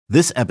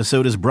This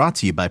episode is brought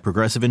to you by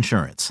Progressive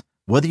Insurance.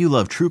 Whether you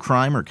love true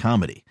crime or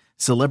comedy,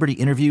 celebrity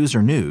interviews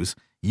or news,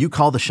 you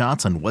call the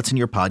shots on what's in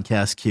your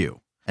podcast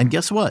queue. And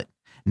guess what?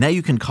 Now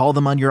you can call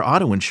them on your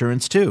auto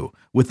insurance too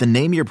with the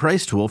Name Your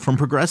Price tool from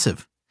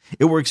Progressive.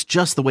 It works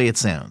just the way it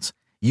sounds.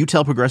 You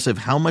tell Progressive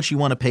how much you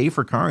want to pay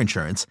for car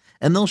insurance,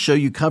 and they'll show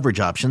you coverage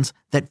options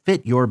that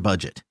fit your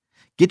budget.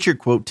 Get your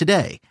quote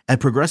today at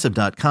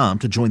Progressive.com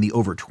to join the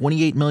over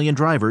 28 million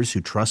drivers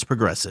who trust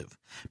Progressive.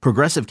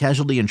 Progressive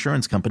Casualty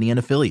Insurance Company and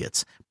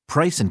Affiliates.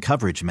 Price and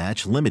coverage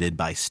match limited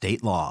by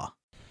state law.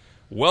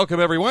 Welcome,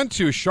 everyone,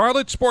 to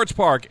Charlotte Sports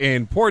Park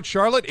in Port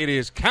Charlotte. It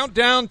is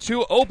countdown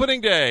to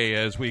opening day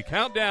as we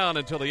count down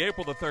until the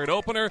April the 3rd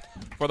opener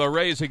for the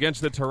Rays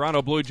against the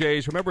Toronto Blue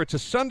Jays. Remember, it's a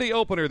Sunday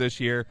opener this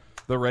year,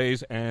 the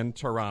Rays and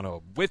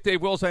Toronto. With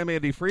Dave Wills, I'm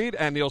Andy Freed,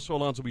 and Neil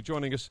Solondz will be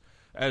joining us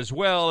as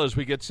well as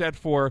we get set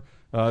for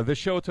the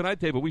show tonight.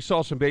 David, we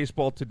saw some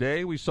baseball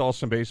today. We saw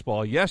some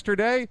baseball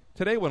yesterday.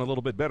 Today went a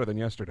little bit better than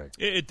yesterday.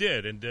 It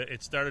did, and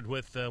it started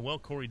with,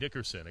 Corey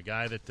Dickerson, a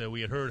guy that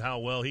we had heard how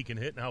well he can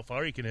hit and how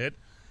far he can hit,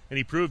 and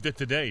he proved it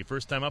today.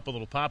 First time up, a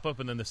little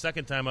pop-up, and then the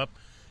second time up,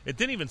 it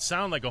didn't even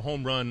sound like a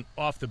home run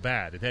off the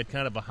bat. It had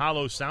kind of a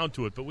hollow sound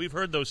to it, but we've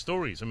heard those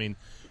stories. I mean,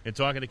 in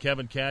talking to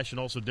Kevin Cash and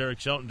also Derek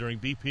Shelton during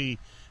BP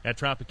at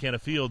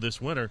Tropicana Field this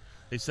winter,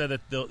 they said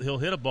that he'll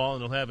hit a ball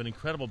and he'll have an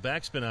incredible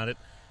backspin on it,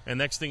 and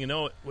next thing you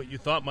know, what you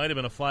thought might have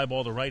been a fly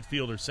ball to right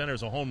field or center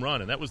is a home run,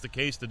 and that was the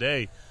case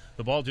today.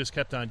 The ball just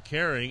kept on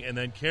carrying and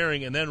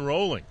then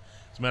rolling.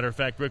 As a matter of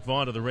fact, Rick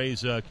Vaughn of the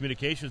Rays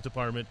communications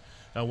department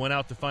went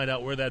out to find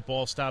out where that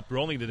ball stopped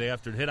rolling today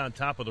after it hit on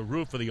top of the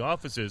roof of the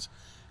offices,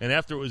 and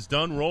after it was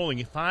done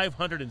rolling,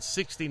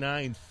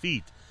 569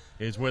 feet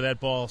is where that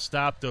ball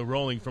stopped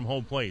rolling from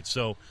home plate.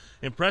 So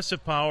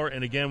impressive power,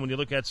 and again, when you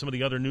look at some of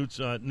the other news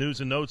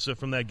and notes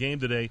from that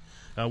game today,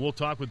 we'll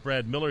talk with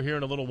Brad Miller here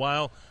in a little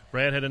while.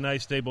 Brad had a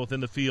nice day both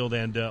in the field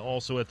and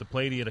also at the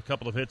plate. He had a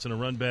couple of hits and a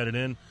run batted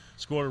in,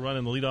 scored a run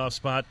in the leadoff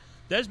spot.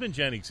 Desmond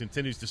Jennings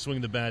continues to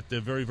swing the bat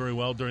very, very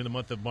well during the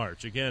month of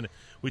March. Again,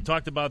 we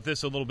talked about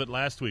this a little bit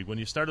last week. When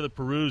you started to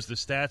peruse the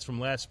stats from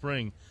last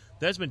spring,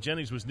 Desmond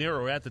Jennings was near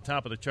or at the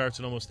top of the charts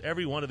in almost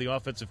every one of the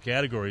offensive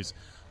categories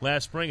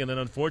last spring, and then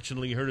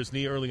unfortunately he hurt his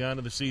knee early on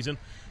in the season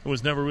and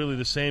was never really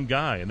the same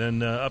guy. And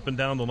then up and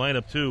down the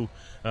lineup, too,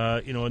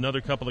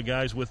 another couple of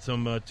guys with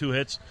some two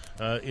hits.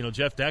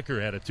 Jeff Decker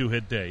had a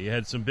two-hit day. He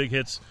had some big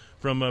hits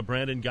from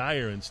Brandon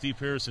Geyer and Steve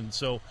Pearson.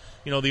 So,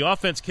 the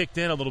offense kicked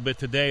in a little bit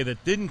today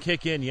that didn't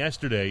kick in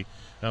yesterday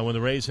when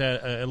the Rays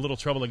had a little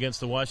trouble against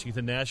the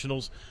Washington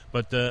Nationals.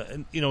 But,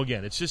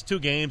 again, it's just two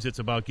games. It's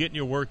about getting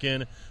your work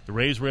in. The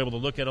Rays were able to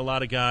look at a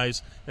lot of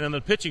guys. And on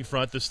the pitching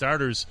front, the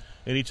starters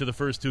in each of the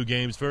first two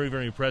games, very,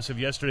 very impressive.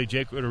 Yesterday,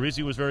 Jake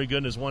Odorizzi was very good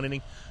in his one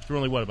inning. Threw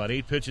only, about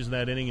 8 pitches in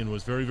that inning and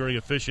was very, very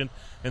efficient.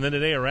 And then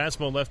today,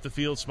 Erasmo left the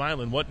field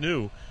smiling. What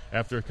new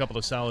after a couple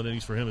of solid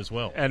innings for him as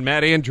well. And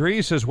Matt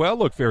Andriese as well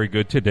looked very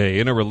good today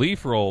in a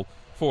relief role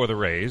for the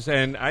Rays.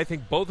 And I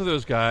think both of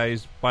those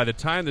guys, by the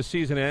time the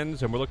season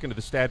ends and we're looking at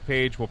the stat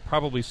page, we'll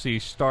probably see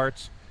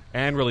starts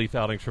and relief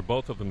outings for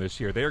both of them this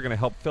year. They are going to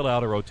help fill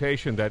out a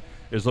rotation that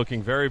is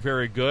looking very,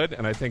 very good,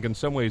 and I think in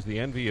some ways the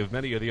envy of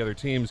many of the other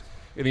teams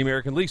in the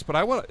American League East. But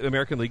I want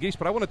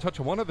to touch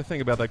on one other thing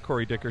about that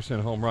Corey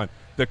Dickerson home run.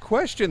 The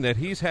question that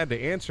he's had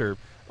to answer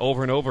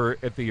over and over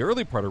at the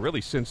early part of really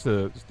since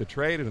the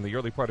trade and in the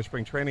early part of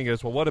spring training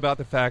is, well, what about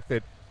the fact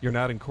that you're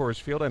not in Coors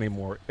Field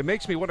anymore? It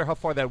makes me wonder how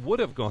far that would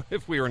have gone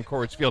if we were in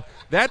Coors Field.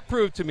 That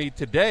proved to me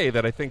today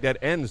that I think that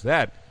ends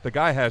that. The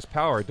guy has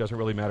power. It doesn't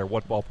really matter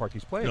what ballpark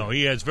he's playing. No,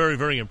 he has very,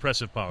 very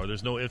impressive power.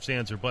 There's no ifs,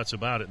 ands, or buts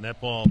about it. And that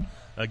ball,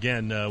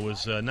 again,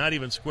 was not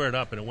even squared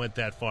up, and it went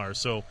that far.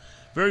 So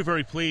very,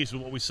 very pleased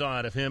with what we saw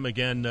out of him.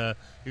 Again, you're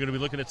going to be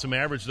looking at some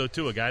average, though,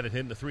 too. A guy that hit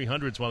in the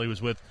 300s while he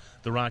was with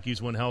the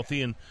Rockies when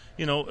healthy. And,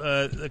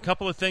 a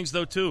couple of things,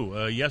 though,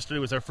 too. Yesterday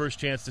was our first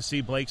chance to see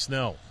Blake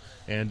Snell.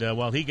 And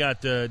while he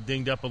got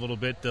dinged up a little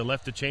bit,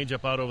 left the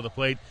changeup out over the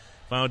plate,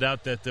 found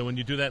out that when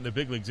you do that in the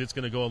big leagues, it's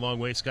going to go a long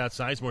way. Scott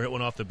Sizemore hit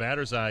one off the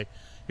batter's eye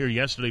here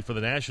yesterday for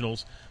the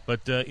Nationals.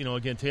 But,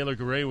 again, Taylor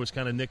Guerrero was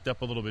kind of nicked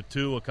up a little bit,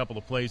 too. A couple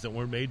of plays that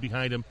weren't made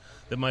behind him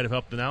that might have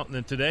helped him out. And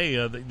then today,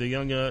 the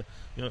young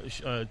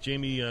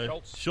Jamie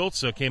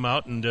Schultz came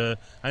out, and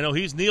I know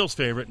he's Neil's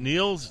favorite.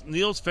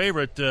 Neil's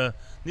favorite.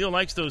 Neil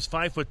likes those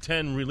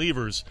 5'10"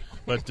 relievers,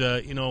 but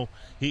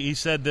he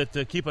said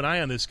that keep an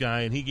eye on this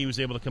guy, and he was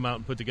able to come out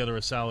and put together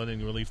a solid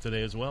inning relief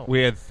today as well.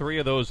 We had 3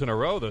 of those in a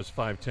row, those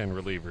 5'10"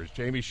 relievers.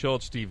 Jamie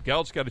Schultz, Steve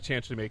Geltz got a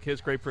chance to make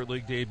his Grapefruit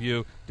League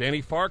debut.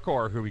 Danny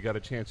Farquhar, who we got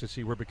a chance to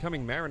see. We're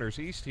becoming Mariners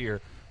East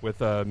here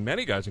with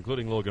many guys,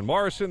 including Logan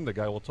Morrison, the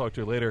guy we'll talk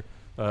to later,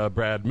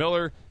 Brad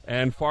Miller,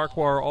 and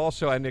Farquhar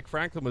also. And Nick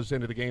Franklin was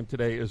into the game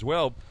today as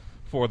well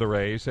for the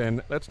Rays.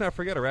 And let's not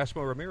forget,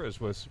 Erasmo Ramirez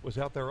was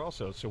out there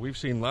also. So we've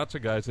seen lots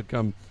of guys that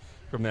come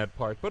from that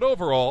part. But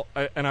overall,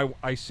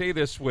 I say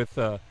this with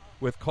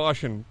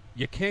caution,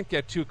 you can't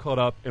get too caught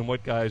up in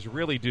what guys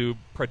really do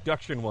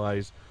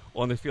production-wise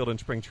on the field in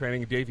spring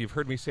training. Dave, you've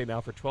heard me say now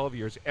for 12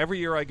 years, every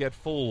year I get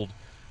fooled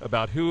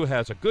about who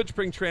has a good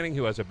spring training,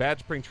 who has a bad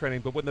spring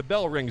training, but when the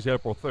bell rings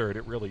April 3rd,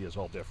 it really is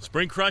all different.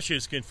 Spring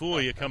crushes can fool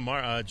you come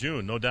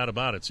June, no doubt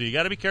about it. So you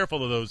got to be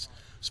careful of those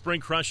spring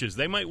crushes.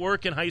 They might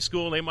work in high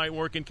school, they might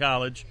work in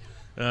college,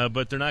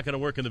 but they're not going to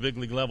work in the big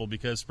league level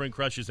because spring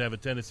crushes have a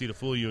tendency to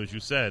fool you, as you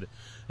said.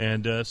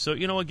 And so,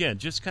 again,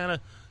 just kind of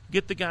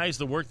get the guys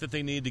the work that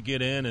they need to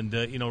get in. And,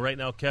 right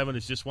now Kevin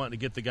is just wanting to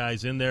get the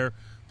guys in there,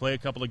 play a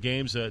couple of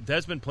games.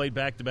 Desmond played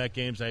back-to-back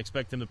games. I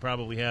expect him to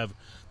probably have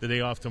the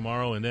day off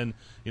tomorrow. And then,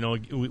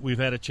 we've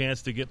had a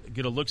chance to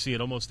get a look-see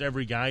at almost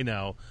every guy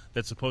now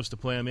that's supposed to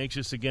play. I'm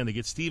anxious, again, to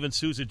get Steven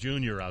Souza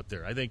Jr. out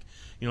there. I think,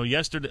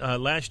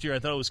 last year I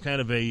thought it was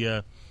kind of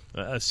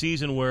a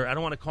season where I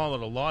don't want to call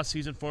it a lost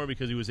season for him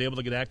because he was able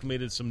to get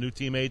acclimated to some new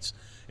teammates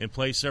and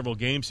play several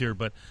games here.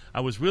 But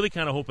I was really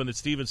kind of hoping that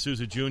Steven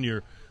Souza Jr.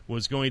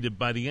 was going to,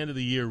 by the end of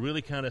the year,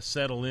 really kind of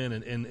settle in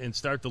and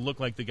start to look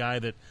like the guy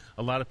that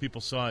a lot of people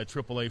saw at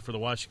AAA for the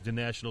Washington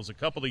Nationals a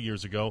couple of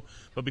years ago.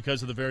 But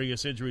because of the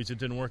various injuries, it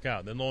didn't work out.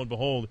 And then, lo and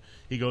behold,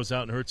 he goes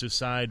out and hurts his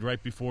side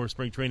right before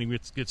spring training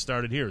gets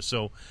started here.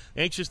 So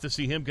anxious to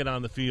see him get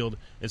on the field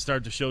and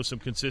start to show some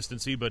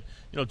consistency. But,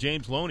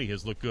 James Loney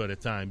has looked good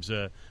at times.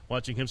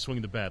 Watching him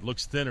swing the bat.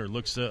 Looks thinner,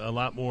 looks a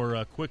lot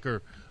more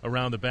quicker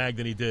around the bag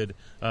than he did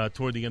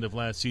toward the end of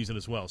last season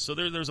as well. So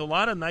there's a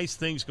lot of nice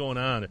things going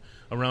on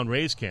around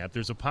Rays camp.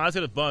 There's a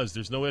positive buzz.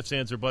 There's no ifs,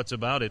 ands, or buts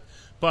about it.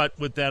 But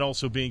with that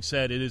also being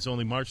said, it is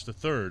only March the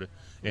 3rd,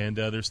 and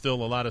there's still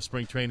a lot of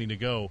spring training to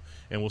go,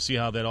 and we'll see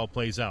how that all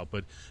plays out.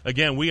 But,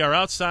 again, we are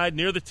outside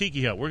near the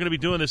Tiki Hut. We're going to be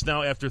doing this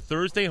now after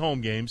Thursday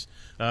home games.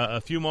 A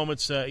few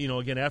moments,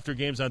 again, after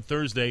games on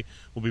Thursday,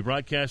 we'll be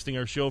broadcasting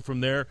our show from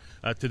there.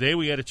 Today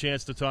we had a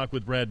chance to talk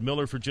with Brad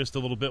Miller for just a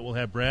little bit. We'll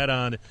have Brad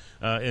on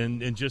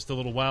in just a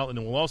little while, and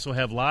then we'll also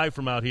have live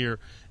from out here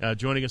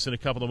joining us in a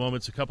couple of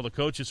moments, a couple of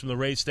coaches from the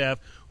Rays staff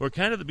who are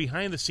kind of the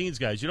behind-the-scenes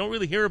guys. You don't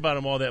really hear about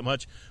them all that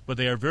much, but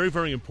they are very,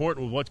 very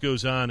important with what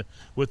goes on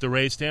with the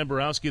Rays. Stan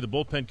Borowski, the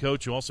bullpen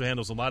coach, who also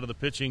handles a lot of the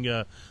pitching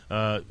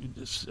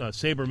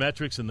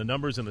sabermetrics and the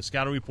numbers and the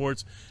scouting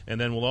reports. And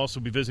then we'll also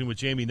be visiting with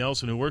Jamie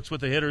Nelson, who works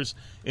with the hitters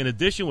in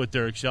addition with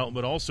Derek Shelton,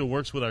 but also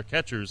works with our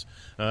catchers.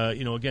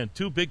 Again,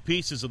 two big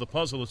pieces of the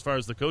puzzle as far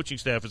as the coaching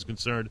staff is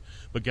concerned,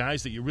 but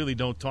guys that you really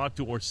don't talk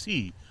to or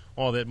see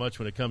all that much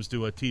when it comes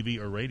to TV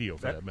or radio,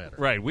 for that matter.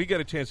 Right. We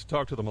get a chance to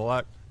talk to them a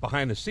lot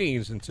behind the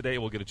scenes, and today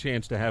we'll get a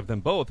chance to have them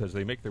both as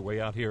they make their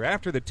way out here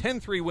after the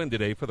 10-3 win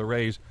today for the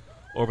Rays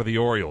over the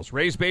Orioles.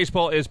 Rays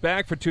baseball is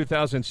back for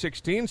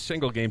 2016.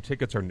 Single-game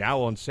tickets are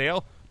now on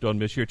sale. Don't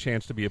miss your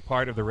chance to be a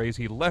part of the Rays'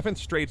 11th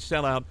straight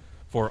sellout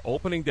for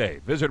opening day.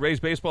 Visit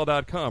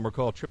RaysBaseball.com or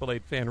call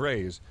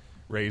 888-FAN-RAYS.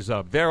 Rays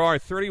up. There are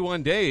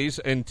 31 days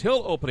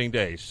until opening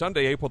day,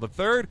 Sunday, April the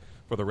 3rd,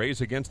 for the Rays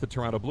against the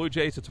Toronto Blue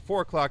Jays. It's a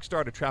 4 o'clock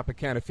start at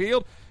Tropicana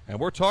Field, and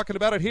we're talking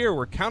about it here.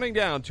 We're counting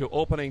down to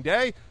opening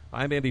day.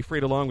 I'm Andy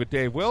Freed along with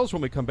Dave Wills.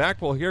 When we come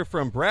back, we'll hear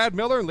from Brad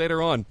Miller, and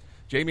later on,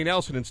 Jamie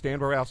Nelson and Stan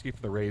Borowski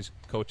from the Rays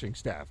coaching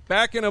staff.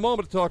 Back in a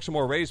moment to talk some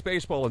more Rays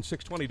baseball on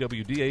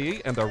 620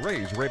 WDAE and the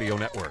Rays Radio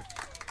Network.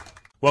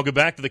 Welcome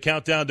back to the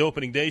Countdown to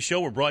Opening Day show.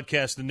 We're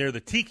broadcasting near the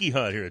Tiki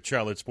Hut here at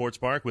Charlotte Sports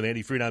Park with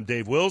Andy Freed. I'm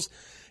Dave Wills.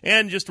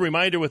 And just a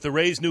reminder, with the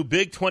Rays' new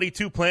Big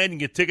 22 plan, you can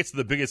get tickets to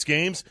the biggest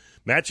games,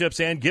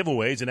 matchups, and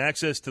giveaways, and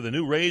access to the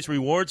new Rays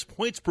Rewards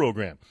Points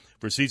program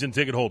for season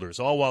ticket holders,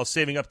 all while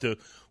saving up to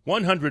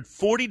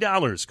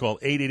 $140. Call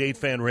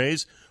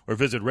 888-FAN-RAYS or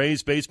visit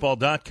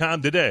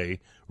RaysBaseball.com today.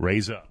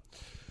 Rays up.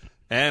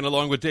 And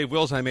along with Dave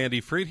Wills, I'm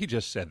Andy Freed. He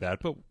just said that,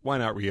 but why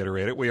not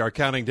reiterate it? We are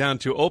counting down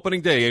to opening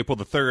day, April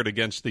the 3rd,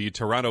 against the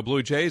Toronto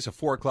Blue Jays, a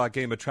 4 o'clock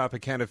game at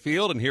Tropicana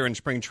Field. And here in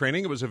spring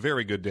training, it was a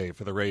very good day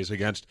for the Rays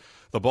against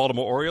the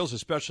Baltimore Orioles,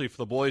 especially for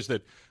the boys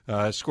that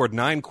scored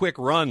 9 quick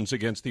runs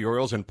against the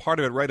Orioles. And part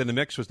of it right in the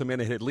mix was the man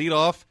that hit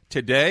leadoff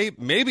today,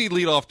 maybe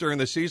leadoff during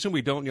the season.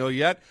 We don't know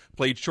yet.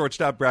 Played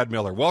shortstop Brad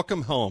Miller.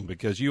 Welcome home,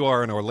 because you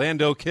are an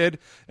Orlando kid.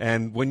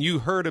 And when you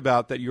heard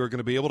about that you were going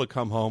to be able to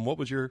come home, what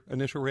was your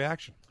initial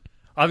reaction?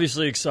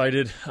 Obviously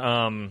excited.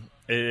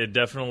 It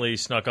definitely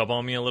snuck up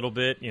on me a little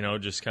bit,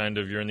 just kind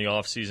of you're in the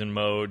off-season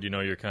mode,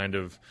 you're kind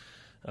of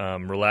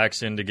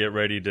relaxing to get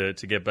ready to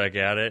get back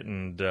at it.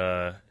 And,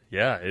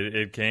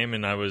 it came,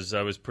 and I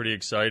was pretty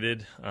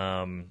excited.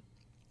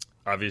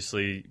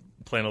 Obviously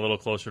playing a little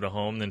closer to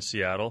home than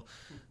Seattle.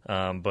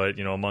 But,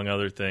 among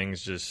other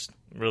things, just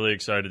really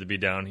excited to be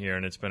down here,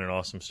 and it's been an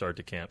awesome start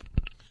to camp.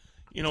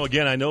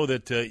 Again, I know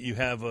that you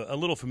have a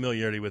little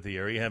familiarity with the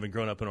area, having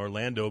grown up in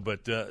Orlando, but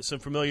some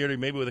familiarity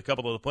maybe with a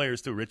couple of the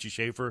players too. Richie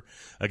Schaefer,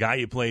 a guy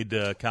you played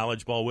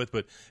college ball with.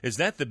 But is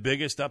that the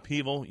biggest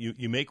upheaval?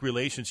 You make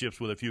relationships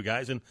with a few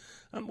guys, and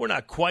we're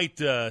not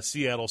quite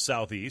Seattle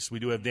Southeast. We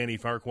do have Danny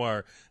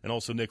Farquhar and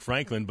also Nick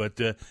Franklin.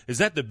 But is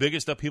that the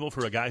biggest upheaval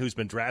for a guy who's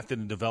been drafted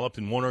and developed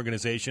in one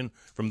organization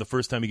from the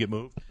first time you get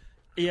moved?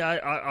 Yeah,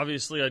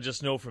 I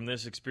just know from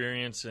this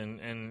experience,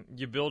 and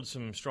you build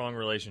some strong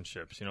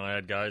relationships. I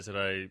had guys that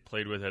I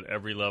played with at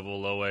every level,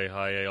 low A,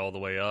 high A, all the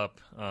way up.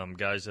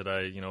 Guys that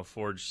I,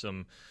 forged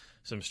some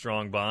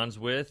strong bonds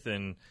with,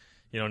 and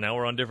now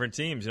we're on different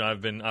teams.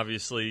 I've been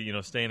obviously,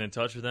 staying in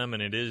touch with them,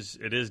 and it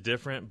is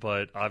different,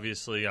 but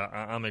obviously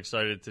I'm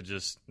excited to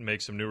just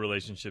make some new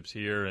relationships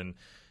here.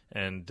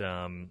 And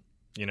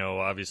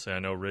obviously I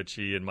know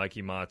Richie and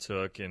Mikey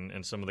Matuk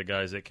and some of the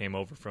guys that came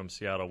over from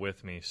Seattle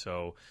with me.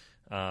 So,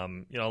 a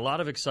lot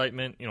of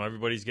excitement.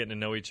 Everybody's getting to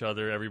know each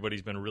other.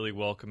 Everybody's been really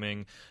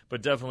welcoming.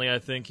 But definitely, I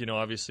think,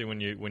 obviously when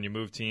you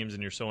move teams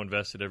and you're so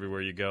invested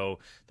everywhere you go,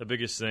 the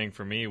biggest thing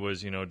for me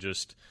was,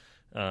 just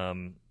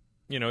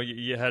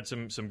you had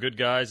some good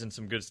guys and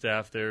some good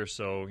staff there.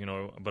 So,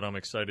 but I'm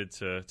excited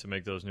to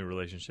make those new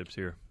relationships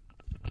here.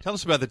 Tell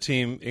us about the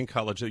team in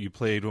college that you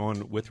played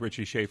on with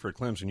Richie Schaefer at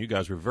Clemson. You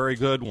guys were very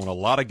good, won a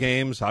lot of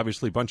games,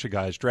 obviously a bunch of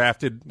guys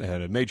drafted,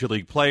 had major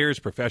league players,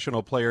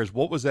 professional players.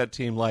 What was that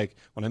team like?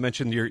 When I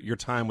mentioned your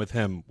time with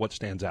him, what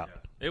stands out?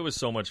 It was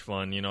so much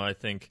fun. I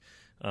think,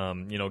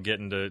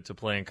 getting to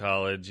play in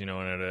college, and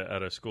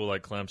at a school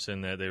like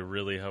Clemson that they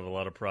really have a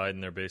lot of pride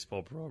in their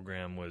baseball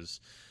program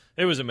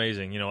it was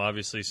amazing.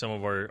 Obviously some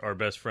of our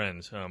best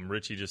friends.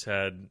 Richie just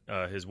had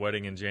his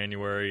wedding in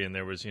January, and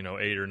there was, 8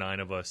 or 9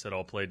 of us that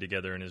all played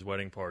together in his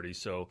wedding party.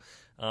 So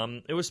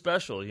it was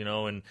special,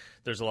 and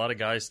there's a lot of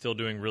guys still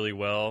doing really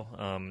well.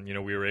 We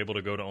were able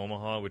to go to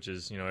Omaha, which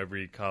is,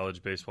 every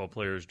college baseball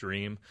player's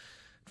dream.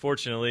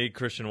 Fortunately,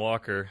 Christian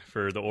Walker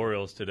for the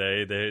Orioles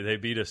today, they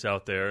beat us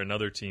out there,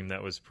 another team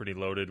that was pretty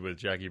loaded with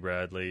Jackie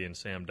Bradley and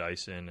Sam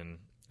Dyson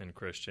and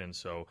Christian.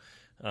 So,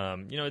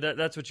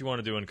 that's what you want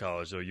to do in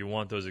college, though. You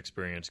want those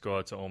experiences. Go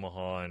out to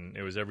Omaha, and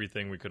it was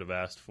everything we could have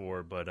asked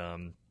for. But,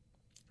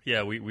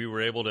 we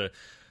were able to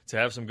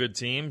have some good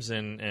teams,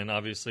 and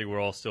obviously we're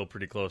all still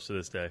pretty close to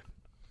this day.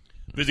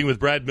 Visiting with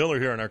Brad Miller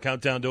here on our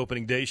Countdown to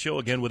Opening Day show,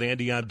 again with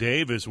Andy on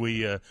Dave, as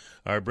we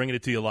are bringing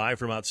it to you live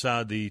from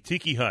outside the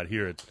Tiki Hut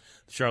here at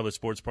Charlotte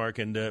Sports Park.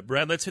 And,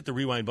 Brad, let's hit the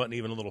rewind button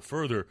even a little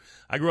further.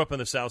 I grew up on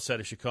the south side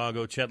of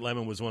Chicago. Chet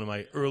Lemon was one of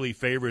my early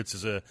favorites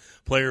as a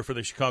player for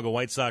the Chicago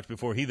White Sox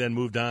before he then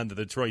moved on to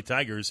the Detroit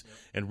Tigers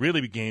and really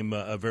became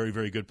a very,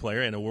 very good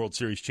player and a World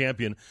Series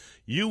champion.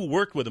 You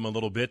worked with him a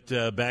little bit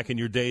back in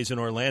your days in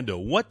Orlando.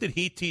 What did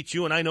he teach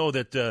you? And I know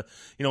that,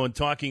 in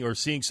talking or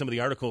seeing some of the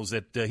articles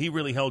that he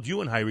really held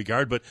you in high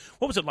regard, but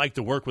what was it like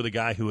to work with a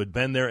guy who had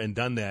been there and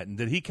done that? And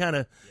did he kind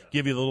of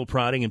give you a little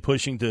prodding and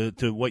pushing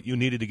to what you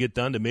needed to get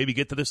done to maybe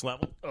get to this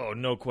level? Oh,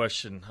 no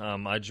question.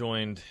 I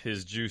joined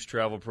his Juice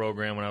travel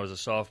program when I was a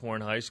sophomore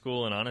in high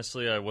school, and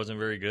honestly, I wasn't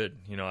very good.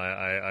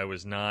 I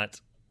was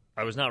not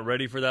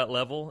ready for that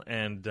level,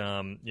 and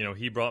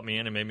he brought me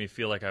in and made me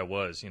feel like I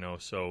was.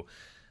 So,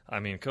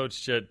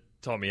 Coach Chet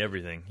taught me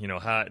everything.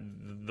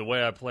 The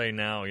way I play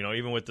now.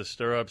 Even with the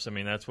stirrups.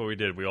 That's what we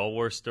did. We all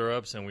wore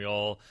stirrups, and we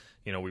all,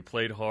 we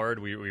played hard.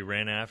 We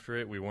ran after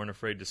it. We weren't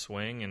afraid to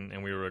swing,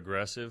 and we were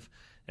aggressive.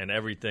 And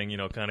everything,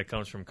 kind of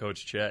comes from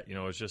Coach Chet. It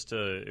was just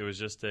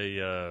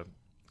a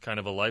kind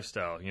of a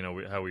lifestyle,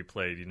 how we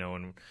played,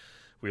 and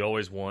we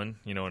always won,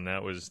 and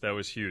that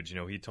was huge.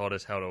 He taught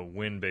us how to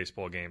win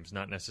baseball games,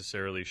 not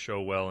necessarily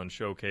show well in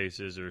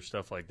showcases or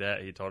stuff like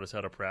that. He taught us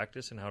how to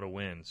practice and how to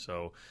win.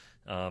 So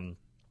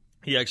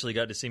he actually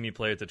got to see me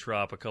play at the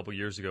Trop a couple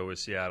years ago with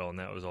Seattle, and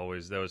that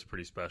was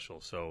pretty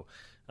special. So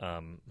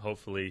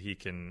hopefully he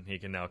can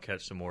now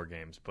catch some more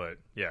games. But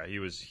yeah, he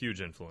was a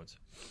huge influence.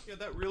 Yeah,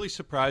 that really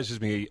surprises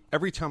me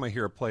every time I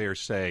hear a player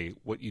say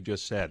what you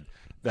just said,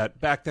 that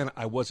back then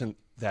I wasn't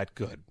that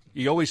good.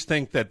 You always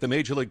think that the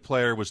major league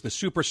player was the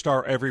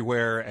superstar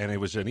everywhere and it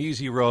was an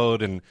easy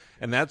road and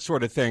that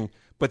sort of thing,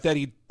 but that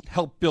he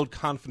helped build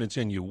confidence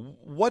in you.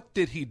 What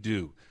did he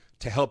do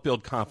to help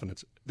build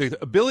confidence? The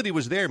ability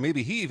was there.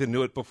 Maybe he even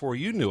knew it before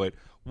you knew it.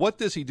 What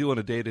does he do on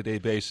a day-to-day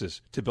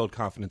basis to build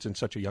confidence in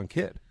such a young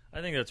kid? I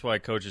think that's why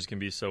coaches can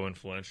be so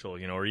influential,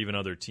 or even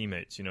other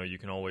teammates. You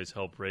can always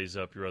help raise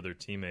up your other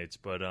teammates.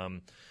 But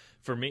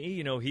for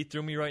me, he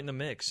threw me right in the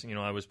mix.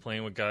 I was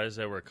playing with guys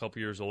that were a couple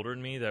years older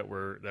than me that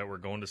were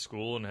going to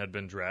school and had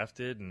been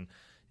drafted. And,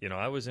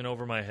 I was in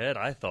over my head,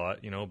 I thought,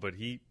 but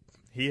he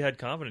had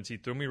confidence. He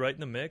threw me right in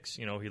the mix.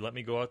 He let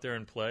me go out there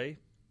and play.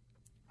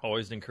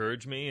 Always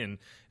encouraged me, and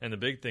the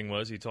big thing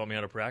was he taught me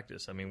how to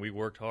practice. We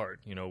worked hard.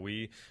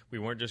 We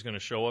weren't just going to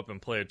show up and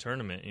play a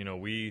tournament.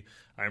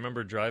 I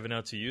remember driving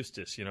out to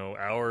Eustis.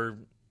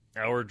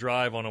 Our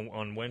drive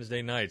on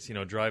Wednesday nights.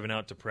 Driving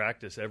out to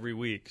practice every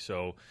week.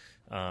 So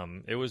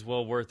it was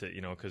well worth it.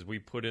 Because we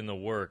put in the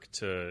work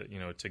to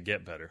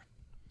get better.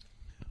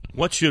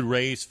 What should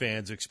Rays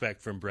fans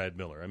expect from Brad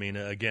Miller?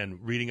 Again,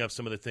 reading up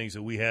some of the things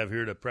that we have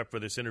here to prep for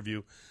this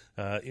interview,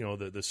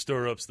 the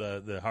stirrups,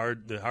 the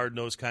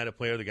hard-nosed kind of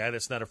player, the guy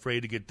that's not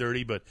afraid to get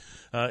dirty. But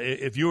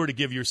if you were to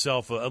give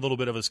yourself a little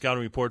bit of a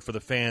scouting report for the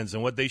fans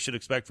and what they should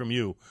expect from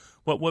you,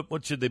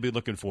 what should they be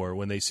looking for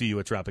when they see you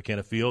at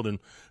Tropicana Field and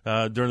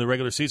during the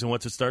regular season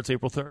once it starts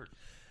April 3rd?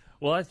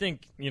 Well, I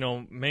think,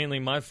 mainly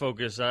my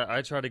focus,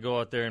 I try to go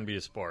out there and be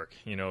a spark,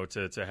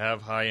 to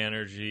have high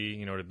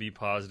energy, to be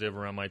positive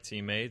around my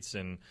teammates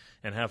and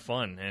have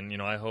fun.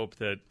 And, I hope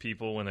that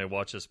people, when they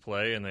watch us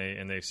play and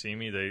they see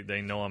me,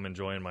 they know I'm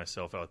enjoying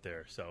myself out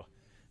there. So,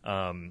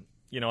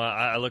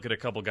 I look at a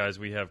couple guys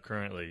we have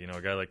currently,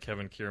 a guy like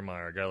Kevin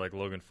Kiermaier, a guy like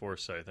Logan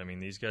Forsythe. I mean,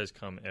 these guys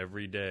come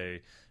every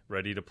day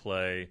ready to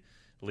play,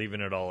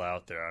 leaving it all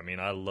out there. I mean,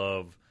 I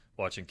love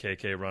watching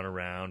KK run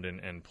around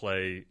and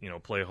play,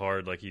 play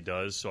hard like he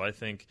does. So I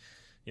think,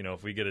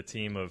 if we get a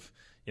team of,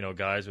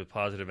 guys with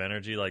positive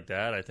energy like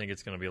that, I think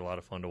it's going to be a lot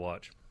of fun to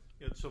watch.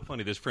 It's so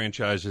funny. This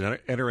franchise is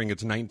entering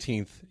its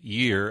 19th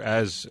year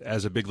as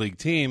a big league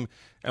team,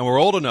 and we're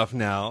old enough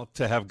now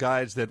to have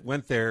guys that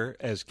went there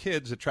as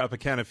kids at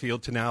Tropicana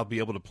Field to now be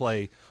able to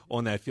play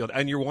on that field.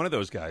 And you're one of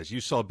those guys. You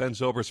saw Ben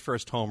Zobrist's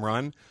first home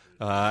run,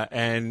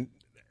 and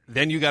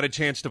then you got a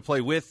chance to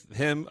play with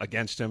him,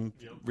 against him,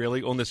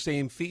 really, on the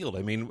same field.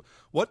 I mean,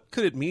 what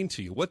could it mean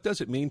to you? What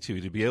does it mean to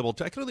you to be able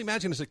to – I can only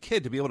imagine as a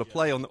kid to be able to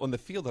play on the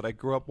field that I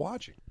grew up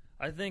watching.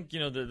 I think,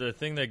 the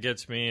thing that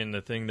gets me and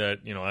the thing that,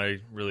 I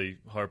really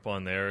harp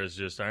on there is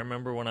just I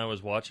remember when I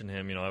was watching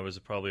him, I was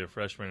probably a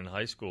freshman in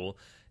high school,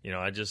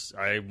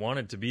 I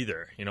wanted to be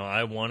there.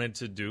 I wanted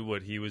to do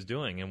what he was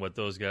doing and what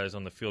those guys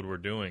on the field were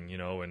doing,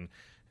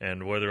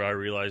 and whether I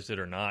realized it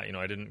or not,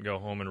 I didn't go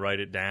home and write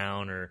it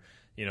down or,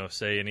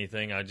 say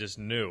anything. I just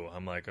knew.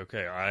 I'm like,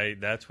 okay,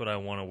 that's what I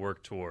want to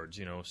work towards,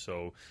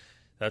 so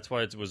that's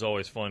why it was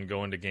always fun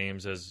going to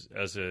games as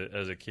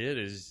a kid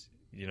is,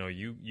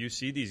 you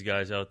see these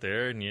guys out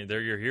there and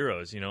they're your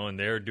heroes, and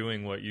they're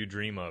doing what you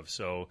dream of.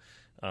 So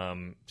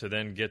to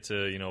then get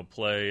to,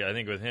 play, I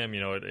think with him,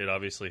 it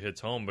obviously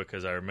hits home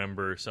because I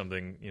remember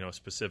something,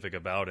 specific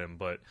about him.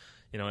 But,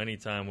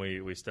 anytime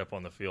we step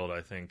on the field,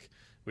 I think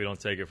we don't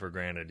take it for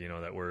granted,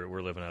 that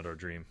we're living out our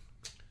dream.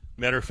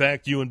 Matter of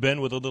fact, you and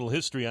Ben with a little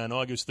history on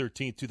August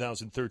 13th,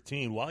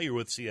 2013, while you were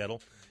with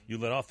Seattle, you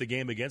led off the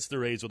game against the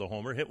Rays with a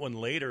homer, hit one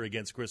later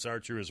against Chris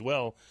Archer as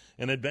well,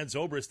 and then Ben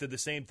Zobrist did the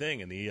same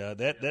thing. And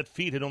that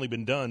feat had only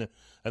been done,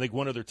 I think,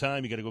 one other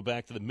time. You got to go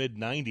back to the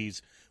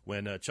mid-'90s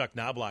when Chuck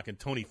Knobloch and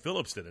Tony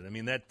Phillips did it. I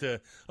mean, a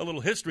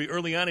little history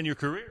early on in your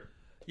career.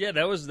 Yeah,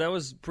 that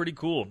was pretty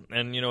cool,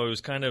 and it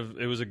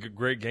was a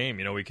great game.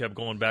 We kept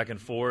going back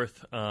and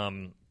forth.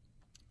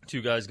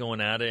 Two guys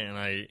going at it,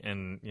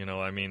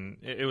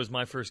 it was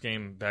my first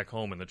game back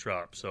home in the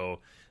Trop, so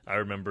I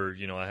remember,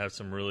 I have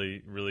some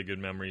really, really good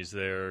memories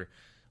there.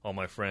 All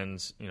my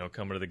friends,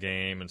 coming to the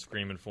game and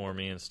screaming for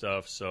me and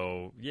stuff.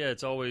 So yeah,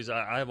 it's always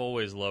I've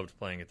always loved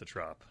playing at the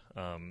Trop.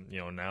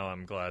 Now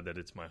I'm glad that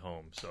it's my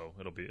home, so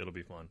it'll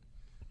be fun.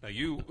 Now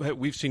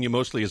we've seen you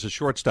mostly as a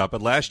shortstop,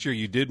 but last year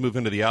you did move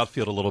into the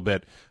outfield a little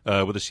bit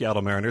with the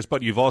Seattle Mariners.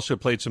 But you've also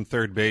played some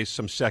third base,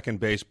 some second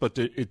base. But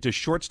does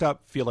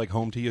shortstop feel like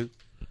home to you?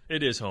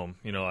 It is home.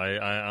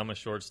 I'm a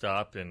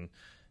shortstop, and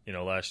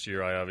last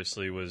year I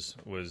obviously was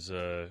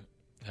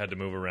had to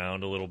move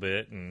around a little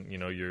bit, and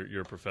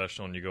you're a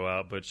professional and you go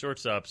out. But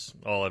shortstop's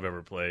all I've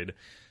ever played.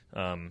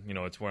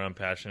 It's where I'm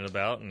passionate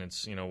about, and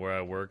it's where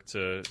I work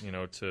to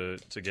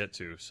get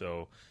to.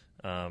 So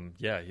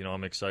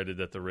I'm excited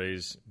that the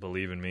Rays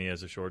believe in me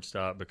as a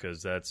shortstop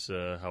because that's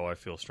how I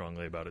feel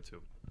strongly about it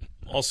too.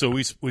 Also,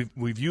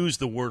 we've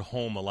used the word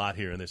home a lot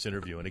here in this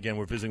interview. And again,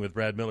 we're visiting with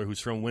Brad Miller, who's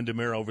from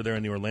Windermere over there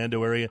in the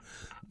Orlando area.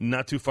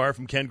 Not too far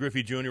from Ken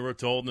Griffey Jr., we're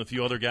told, and a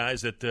few other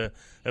guys that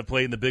have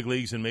played in the big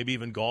leagues and maybe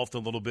even golfed a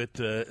little bit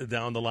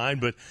down the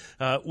line. But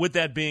with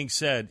that being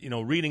said,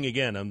 reading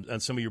again on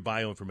some of your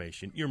bio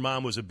information, your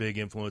mom was a big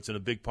influence and a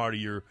big part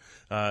of your,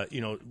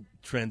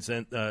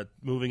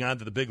 moving on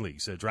to the big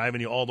leagues,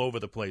 driving you all over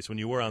the place when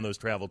you were on those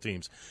travel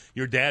teams.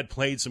 Your dad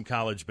played some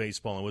college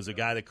baseball and was a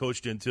guy that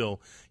coached you until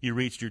you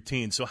reached your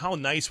teens. So how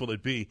nice will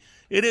it be?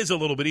 It is a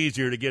little bit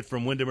easier to get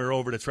from Windermere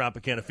over to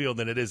Tropicana Field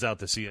than it is out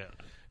to Seattle.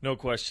 No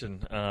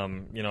question.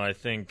 I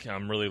think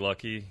I'm really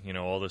lucky.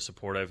 All the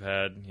support I've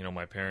had.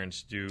 My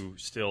parents do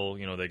still.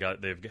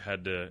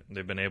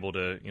 They've been able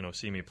to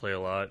see me play a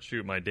lot.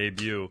 Shoot, my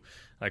debut,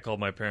 I called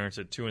my parents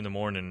at 2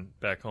 a.m.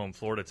 back home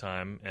Florida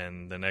time,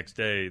 and the next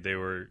day they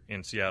were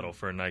in Seattle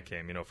for a night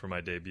game. For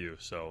my debut.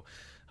 So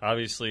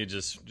obviously,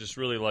 just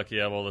really lucky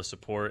to have all the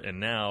support, and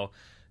now.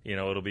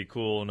 It'll be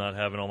cool not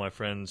having all my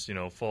friends,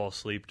 fall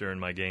asleep during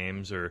my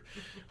games or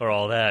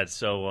all that.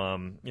 So,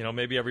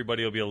 maybe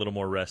everybody will be a little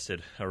more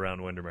rested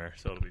around Windermere,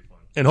 so it'll be fun.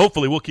 And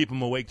hopefully we'll keep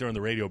them awake during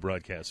the radio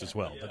broadcast as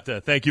well. Yeah.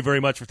 But thank you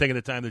very much for taking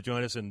the time to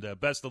join us, and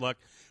best of luck.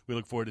 We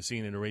look forward to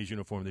seeing you in a Rays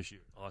uniform this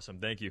year. Awesome.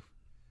 Thank you.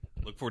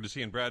 Look forward to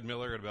seeing Brad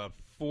Miller at about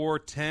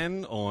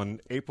 4:10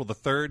 on April the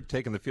 3rd,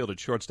 taking the field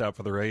at shortstop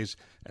for the Rays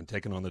and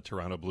taking on the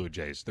Toronto Blue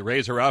Jays. The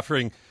Rays are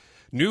offering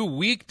new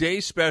weekday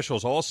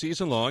specials all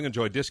season long.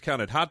 Enjoy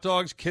discounted hot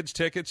dogs, kids'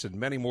 tickets, and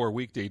many more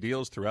weekday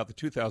deals throughout the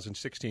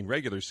 2016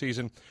 regular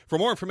season. For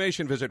more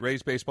information, visit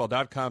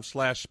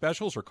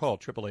RaysBaseball.com/specials or call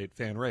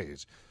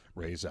 888-FAN-RAYS.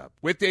 Rays up.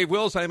 With Dave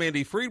Wills, I'm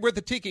Andy Freed. We're at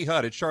the Tiki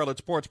Hut at Charlotte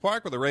Sports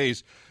Park, where the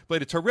Rays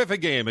played a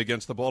terrific game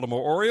against the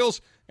Baltimore Orioles,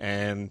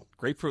 and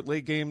Grapefruit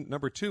League game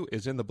number 2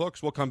 is in the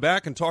books. We'll come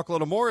back and talk a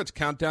little more. It's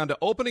Countdown to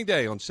Opening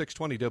Day on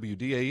 620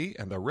 WDAE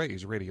and the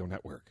Rays Radio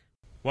Network.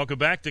 Welcome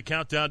back to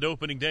Countdown to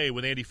Opening Day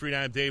with Andy Freed.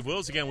 I'm Dave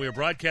Wills. Again, we are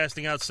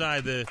broadcasting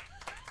outside the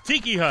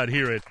Tiki Hut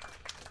here at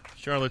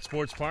Charlotte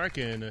Sports Park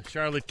in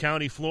Charlotte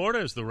County, Florida,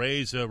 as the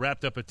Rays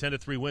wrapped up a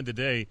 10-3 win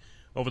today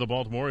over the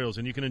Baltimore Orioles.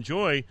 And you can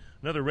enjoy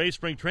another Rays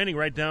spring training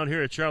right down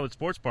here at Charlotte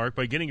Sports Park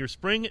by getting your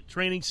spring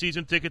training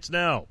season tickets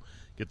now.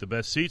 Get the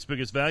best seats,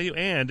 biggest value,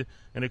 and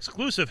an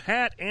exclusive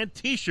hat and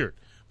T-shirt.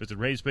 Visit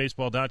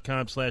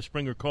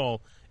RaysBaseball.com/spring or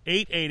call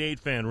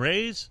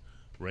 888-FAN-RAYS.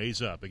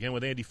 Rays up. Again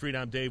with Andy Fried,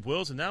 I'm Dave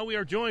Wills, and now we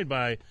are joined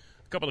by a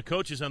couple of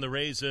coaches on the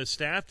Rays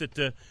staff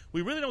that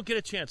we really don't get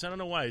a chance. I don't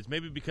know why. It's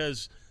maybe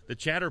because the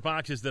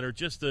chatterboxes that are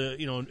just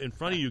in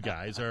front of you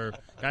guys are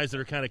guys that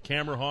are kind of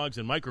camera hogs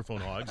and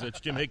microphone hogs. That's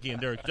Jim Hickey and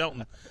Derek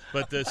Shelton.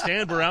 But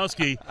Stan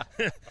Borowski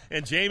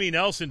and Jamie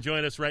Nelson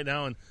join us right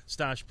now. And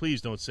Stosh,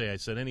 please don't say I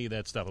said any of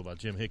that stuff about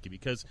Jim Hickey,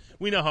 because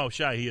we know how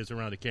shy he is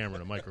around a camera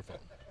and a microphone.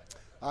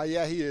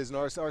 Yeah, he is, and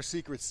our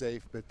secret's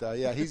safe. But,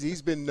 yeah,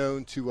 he's been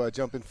known to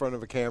jump in front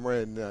of a camera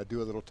and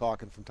do a little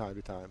talking from time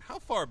to time. How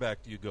far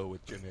back do you go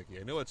with Jim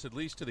Hickey? I know it's at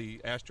least to the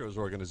Astros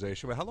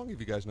organization, but how long have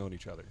you guys known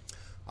each other?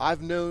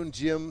 I've known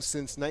Jim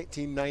since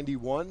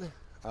 1991.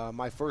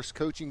 My first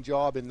coaching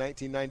job in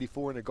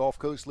 1994 in the Gulf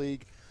Coast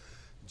League.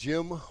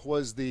 Jim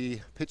was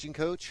the pitching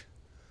coach.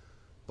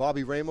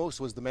 Bobby Ramos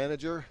was the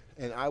manager,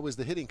 and I was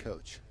the hitting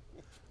coach.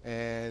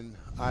 And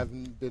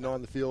I've been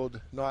on the field,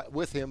 not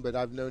with him, but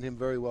I've known him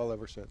very well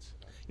ever since.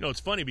 You know, it's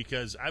funny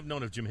because I've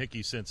known of Jim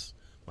Hickey since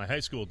my high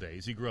school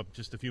days. He grew up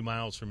just a few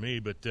miles from me,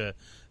 but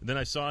then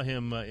I saw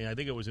him, I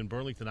think it was in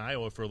Burlington,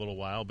 Iowa for a little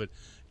while. But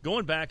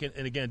going back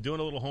and again, doing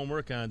a little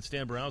homework on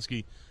Stan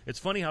Borowski, it's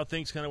funny how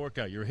things kind of work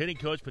out. You're a hitting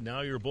coach, but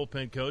now you're a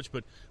bullpen coach.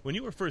 But when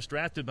you were first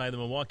drafted by the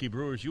Milwaukee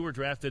Brewers, you were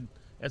drafted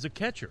as a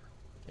catcher,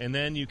 and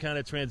then you kind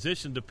of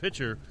transitioned to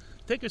pitcher.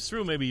 Take us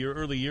through maybe your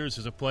early years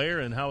as a player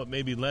and how it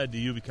maybe led to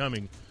you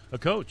becoming a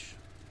coach.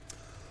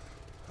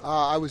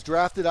 I was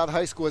drafted out of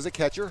high school as a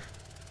catcher,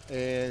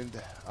 and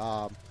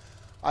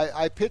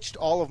I pitched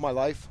all of my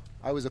life.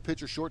 I was a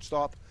pitcher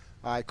shortstop.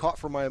 I caught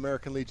for my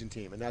American Legion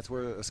team, and that's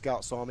where a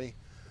scout saw me.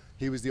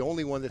 He was the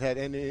only one that had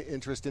any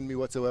interest in me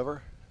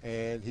whatsoever,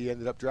 and he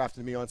ended up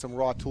drafting me on some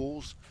raw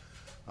tools.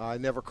 I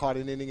never caught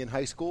an inning in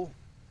high school,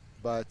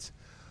 but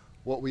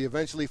what we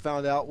eventually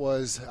found out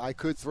was I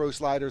could throw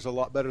sliders a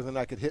lot better than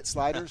I could hit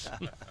sliders,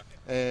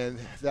 and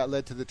that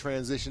led to the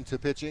transition to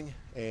pitching,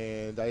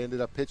 and I ended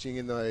up pitching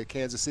in the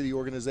Kansas City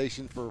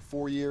organization for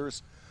 4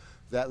 years.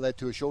 That led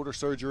to a shoulder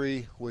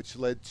surgery, which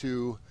led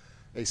to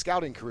a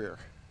scouting career.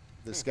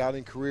 The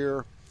scouting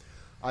career,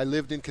 I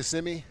lived in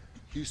Kissimmee.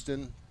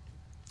 Houston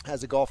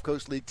has a Gulf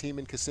Coast League team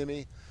in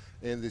Kissimmee.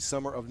 In the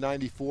summer of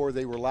 '94,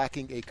 they were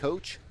lacking a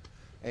coach.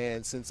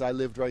 And since I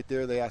lived right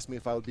there, they asked me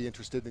if I would be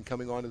interested in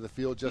coming onto the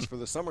field just for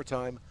the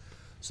summertime.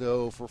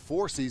 So for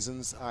 4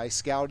 seasons, I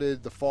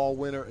scouted the fall,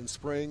 winter, and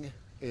spring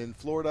in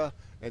Florida.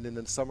 And in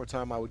the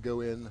summertime, I would go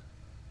in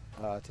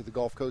to the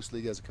Gulf Coast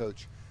League as a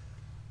coach.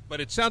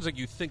 But it sounds like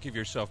you think of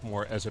yourself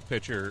more as a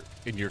pitcher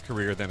in your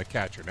career than a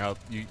catcher. Now,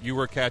 you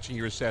were catching,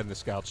 you were sad, and the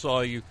scout saw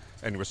you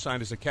and were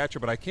signed as a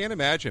catcher. But I can't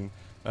imagine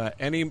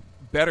any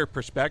better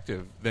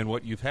perspective than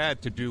what you've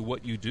had to do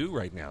what you do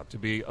right now, to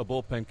be a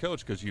bullpen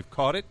coach, because you've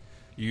caught it,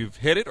 you've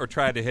hit it or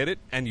tried to hit it,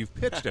 and you've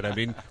pitched it. I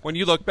mean, when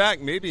you look back,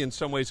 maybe in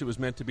some ways it was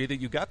meant to be that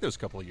you got those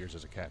couple of years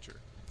as a catcher.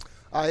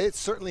 It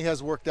certainly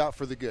has worked out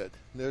for the good.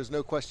 There's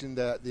no question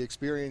that the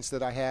experience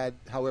that I had,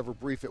 however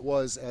brief it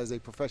was, as a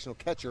professional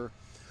catcher,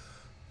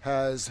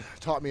 has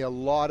taught me a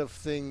lot of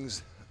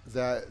things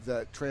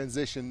that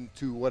transition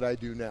to what I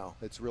do now.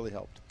 It's really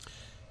helped.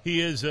 He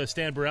is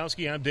Stan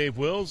Borowski. I'm Dave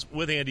Wills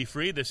with Andy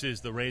Fried. This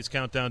is the Rays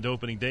Countdown to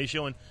Opening Day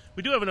show, and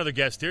we do have another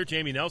guest here.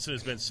 Jamie Nelson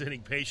has been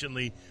sitting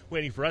patiently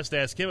waiting for us to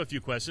ask him a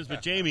few questions.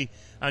 But, Jamie,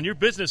 on your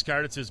business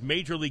card it says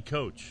Major League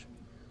Coach.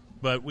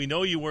 But we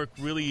know you work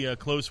really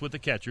close with the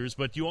catchers,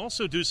 but you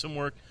also do some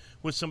work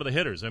with some of the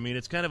hitters. I mean,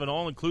 it's kind of an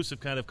all-inclusive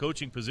kind of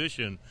coaching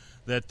position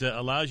that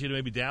allows you to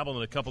maybe dabble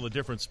in a couple of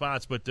different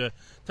spots. But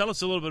tell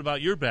us a little bit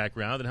about your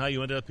background and how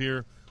you ended up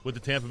here with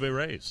the Tampa Bay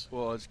Rays.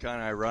 Well, it's kind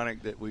of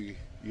ironic that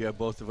you have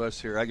both of us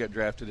here. I got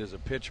drafted as a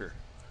pitcher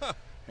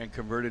and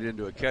converted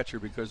into a catcher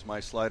because my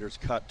sliders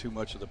caught too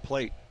much of the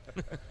plate.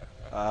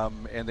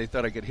 And they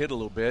thought I could hit a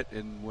little bit.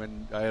 And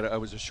when I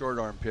was a short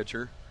arm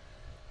pitcher,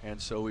 and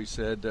so he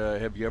said,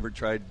 have you ever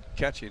tried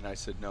catching? I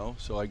said no.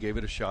 So I gave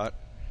it a shot.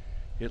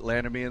 It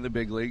landed me in the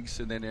big leagues,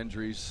 and then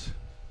injuries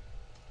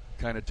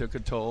kind of took a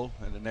toll.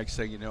 And the next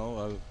thing you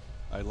know,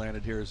 I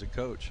landed here as a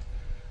coach.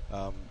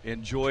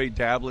 Enjoy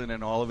dabbling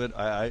in all of it.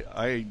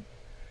 I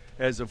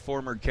as a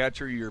former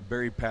catcher, you're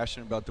very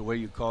passionate about the way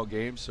you call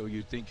games, so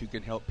you think you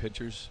can help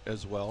pitchers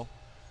as well.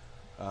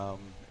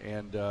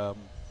 And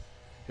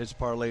it's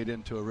parlayed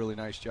into a really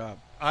nice job.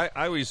 I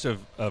always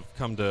have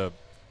come to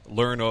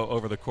learn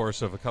over the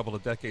course of a couple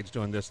of decades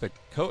doing this that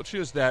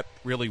coaches that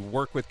really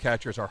work with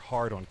catchers are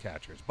hard on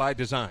catchers by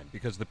design,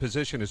 because the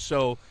position is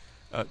so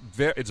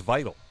it's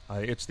vital.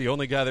 It's the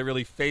only guy that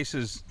really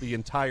faces the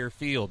entire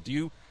field. Do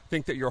you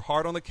think that you're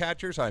hard on the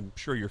catchers? I'm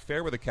sure you're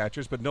fair with the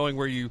catchers, but knowing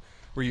where you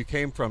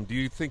came from, do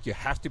you think you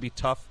have to be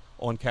tough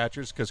on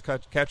catchers? Because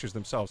catchers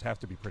themselves have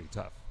to be pretty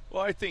tough.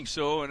 Well, I think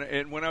so.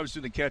 And when I was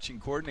doing the catching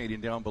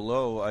coordinating down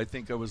below, I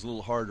think I was a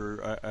little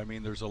harder. I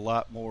mean, there's a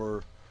lot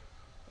more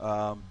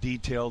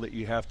detail that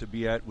you have to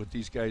be at with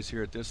these guys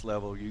here at this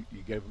level. You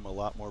gave them a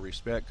lot more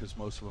respect because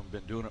most of them have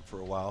been doing it for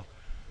a while.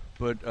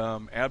 But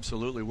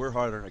absolutely, we're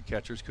hard on our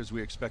catchers because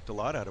we expect a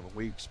lot out of them.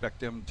 We expect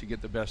them to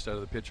get the best out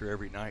of the pitcher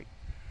every night.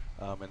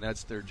 And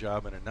that's their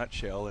job in a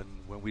nutshell. And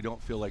when we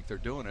don't feel like they're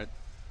doing it,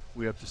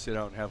 we have to sit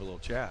down and have a little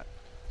chat.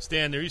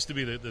 Stan, there used to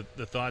be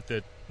the thought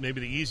that maybe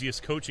the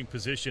easiest coaching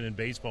position in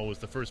baseball was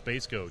the first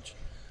base coach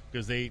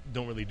because they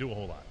don't really do a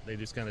whole lot. They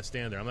just kind of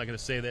stand there. I'm not going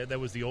to say that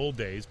was the old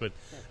days, but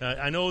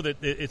I know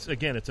that it's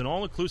an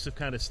all-inclusive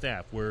kind of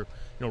staff where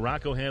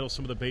Rocco handles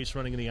some of the base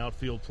running and the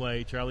outfield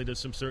play. Charlie does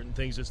some certain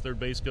things as third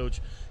base coach.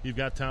 You've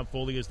got Tom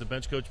Foley as the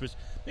bench coach. But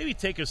maybe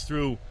take us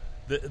through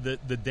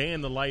the day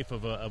in the life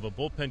of a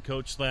bullpen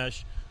coach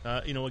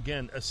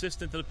 /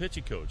 assistant to the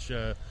pitching coach.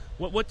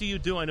 What do you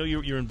do? I know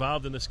you're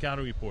involved in the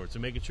scouting reports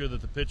and making sure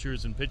that the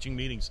pitchers and pitching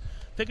meetings.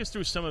 Take us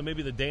through some of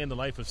maybe the day in the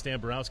life of Stan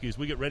Borowski as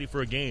we get ready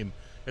for a game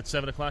at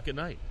 7 o'clock at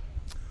night.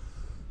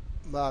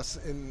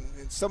 And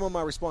some of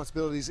my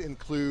responsibilities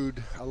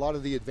include a lot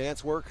of the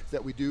advance work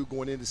that we do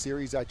going into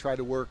series. I try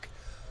to work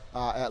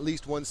at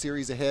least one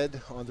series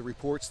ahead on the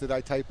reports that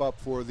I type up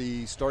for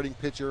the starting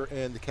pitcher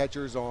and the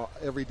catchers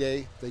every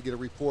day. They get a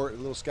report, a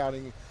little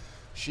scouting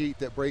sheet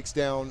that breaks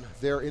down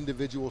their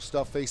individual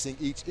stuff facing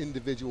each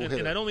individual hitter.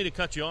 And I don't mean to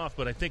cut you off,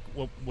 but I think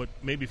what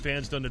maybe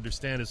fans don't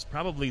understand is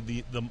probably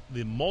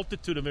the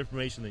multitude of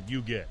information that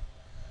you get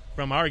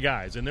from our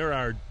guys. And there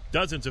are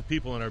dozens of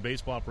people in our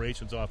baseball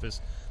operations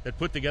office that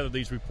put together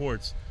these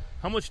reports.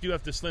 How much do you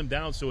have to slim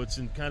down so it's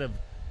in kind of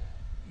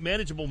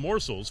manageable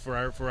morsels for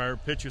our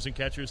pitchers and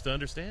catchers to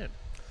understand?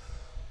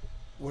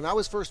 When I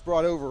was first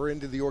brought over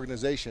into the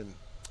organization,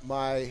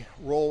 my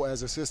role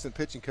as assistant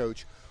pitching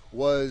coach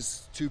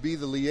was to be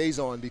the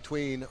liaison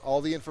between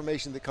all the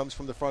information that comes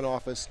from the front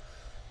office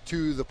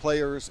to the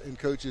players and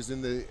coaches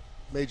in the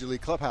Major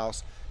League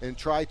clubhouse and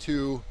try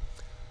to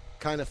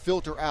kind of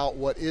filter out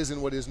what is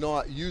and what is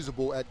not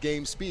usable at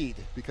game speed,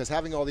 because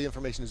having all the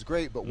information is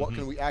great, but what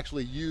can we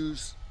actually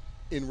use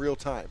in real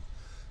time?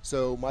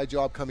 So my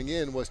job coming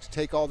in was to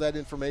take all that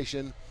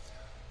information,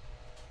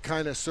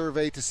 kind of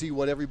survey to see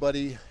what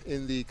everybody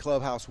in the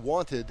clubhouse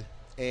wanted,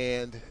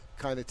 and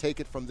kind of take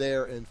it from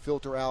there and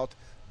filter out,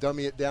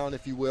 dummy it down,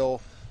 if you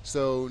will.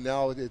 So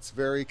now it's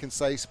very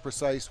concise,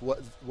 precise,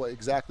 what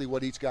exactly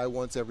what each guy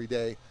wants every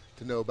day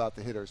to know about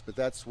the hitters. But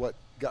that's what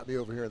got me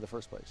over here in the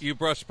first place. You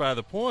brushed by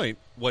the point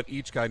what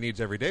each guy needs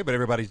every day, but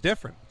everybody's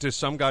different. Do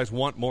some guys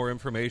want more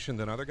information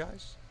than other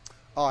guys,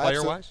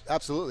 player-wise?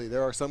 Absolutely.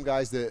 There are some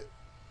guys that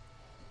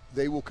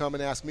they will come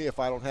and ask me if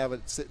I don't have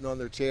it sitting on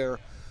their chair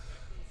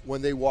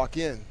when they walk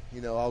in.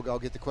 I'll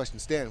get the question,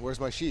 Stan, where's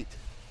my sheet?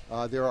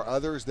 There are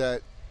others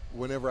that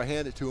whenever I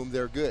hand it to them,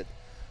 they're good.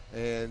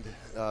 And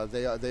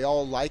they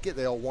all like it,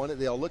 they all want it,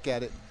 they all look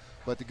at it.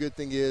 But the good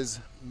thing is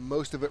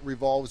most of it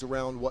revolves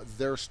around what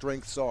their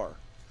strengths are.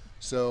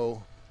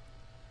 So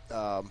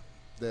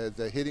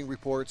the hitting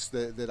reports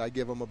that I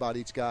give them about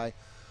each guy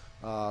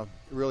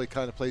really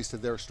kind of plays to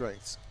their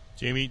strengths.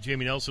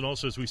 Jamie Nelson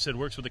also, as we said,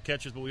 works with the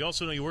catchers, but we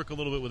also know you work a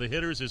little bit with the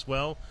hitters as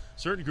well,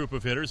 certain group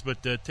of hitters.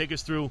 But take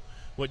us through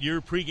what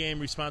your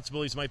pregame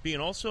responsibilities might be.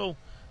 And also,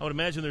 I would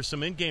imagine there's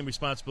some in-game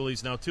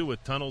responsibilities now, too,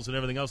 with tunnels and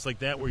everything else like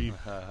that, where you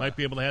might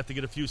be able to have to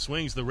get a few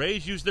swings. The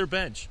Rays use their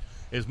bench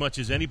as much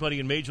as anybody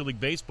in Major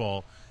League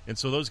Baseball, and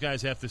so those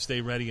guys have to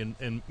stay ready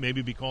and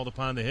maybe be called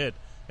upon to hit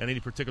at any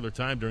particular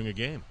time during a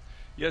game.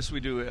 Yes, we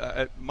do.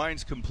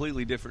 Mine's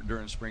completely different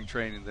during spring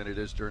training than it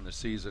is during the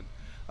season.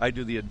 I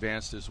do the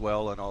advanced as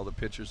well on all the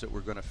pitchers that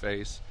we're going to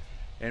face.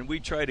 And we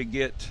try to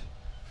get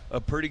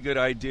a pretty good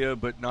idea,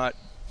 but not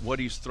what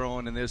he's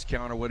throwing in this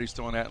count or what he's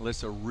throwing at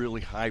unless a really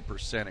high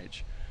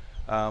percentage.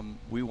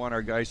 We want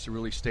our guys to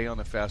really stay on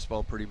the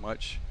fastball pretty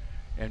much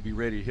and be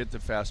ready to hit the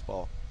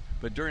fastball.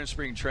 But during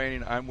spring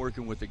training, I'm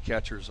working with the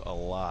catchers a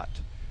lot.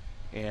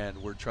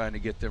 And we're trying to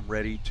get them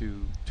ready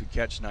to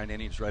catch 9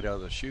 innings right out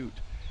of the chute.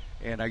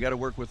 And I got to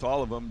work with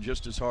all of them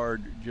just as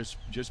hard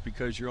just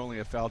because you're only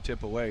a foul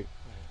tip away.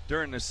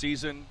 During the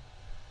season,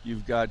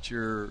 you've got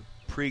your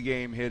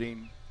pregame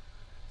hitting,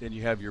 then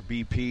you have your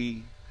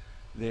BP,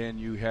 then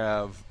you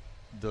have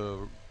the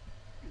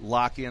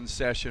lock-in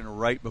session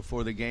right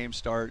before the game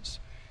starts,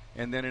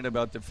 and then in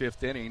about the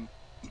 5th inning,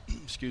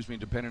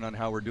 depending on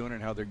how we're doing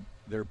and how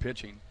they're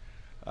pitching,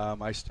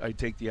 I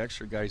take the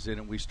extra guys in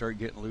and we start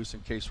getting loose in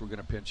case we're going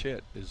to pinch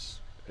hit.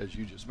 As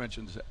you just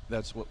mentioned,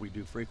 that's what we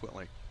do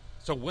frequently.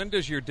 So when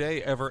does your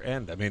day ever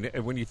end? I mean,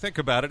 when you think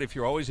about it, if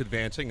you're always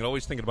advancing and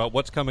always thinking about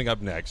what's coming up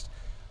next,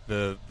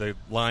 the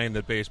line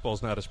that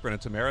baseball's not a sprint,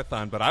 it's a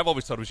marathon, but I've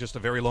always thought it was just a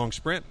very long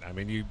sprint. I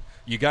mean,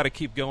 you got to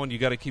keep going, you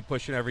got to keep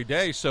pushing every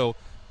day. So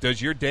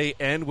does your day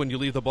end when you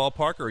leave the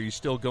ballpark, or are you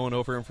still going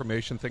over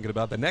information thinking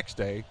about the next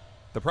day,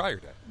 the prior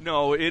day?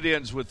 No, it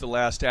ends with the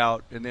last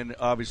out, and then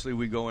obviously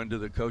we go into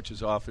the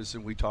coach's office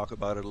and we talk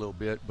about it a little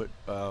bit, but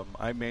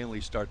I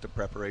mainly start the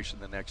preparation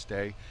the next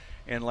day.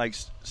 And like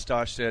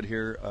Stosh said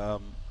here,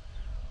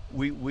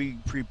 we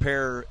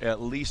prepare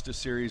at least a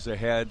series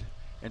ahead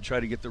and try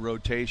to get the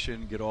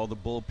rotation, get all the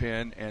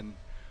bullpen, and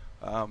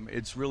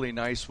it's really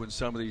nice when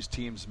some of these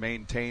teams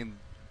maintain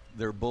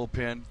their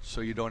bullpen,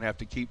 so you don't have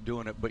to keep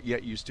doing it, but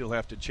yet you still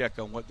have to check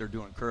on what they're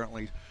doing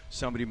currently.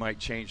 Somebody might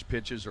change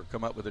pitches or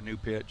come up with a new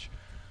pitch.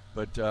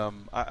 But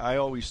I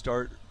always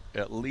start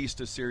at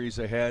least a series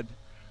ahead,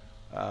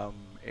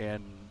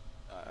 and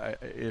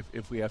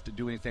if we have to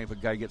do anything, if a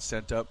guy gets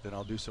sent up, then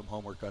I'll do some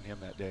homework on him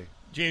that day.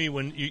 Jamie,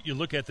 when you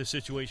look at the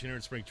situation here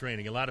in spring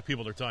training, a lot of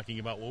people are talking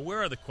about, well,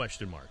 where are the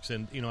question marks?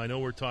 And, I know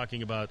we're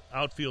talking about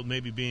outfield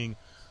maybe being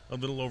a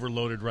little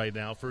overloaded right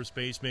now, first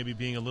base maybe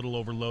being a little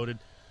overloaded,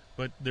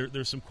 but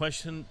there's some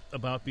question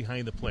about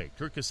behind the plate.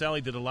 Curt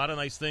Casali did a lot of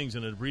nice things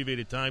in an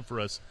abbreviated time for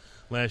us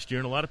last year,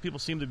 and a lot of people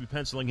seem to be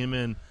penciling him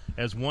in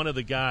as one of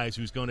the guys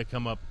who's going to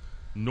come up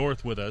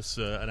north with us,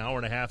 an hour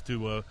and a half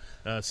to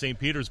St.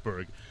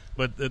 Petersburg.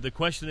 But the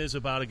question is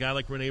about a guy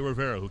like Rene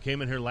Rivera, who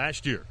came in here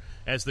last year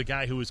as the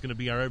guy who was going to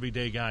be our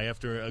everyday guy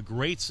after a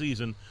great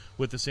season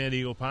with the San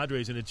Diego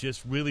Padres, and it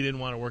just really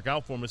didn't want to work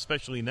out for him,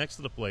 especially next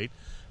to the plate.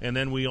 And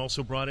then we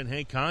also brought in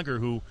Hank Conger,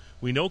 who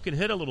we know can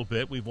hit a little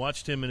bit. We've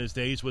watched him in his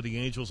days with the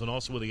Angels and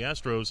also with the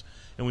Astros,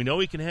 and we know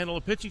he can handle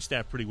a pitching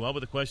staff pretty well, but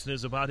the question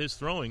is about his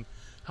throwing.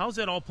 How's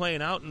that all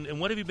playing out, and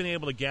what have you been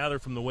able to gather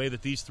from the way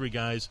that these three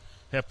guys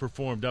have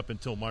performed up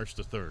until March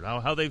the 3rd?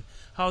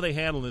 How they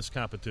handle this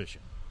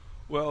competition?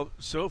 Well,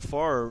 so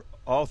far,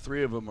 all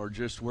three of them are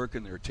just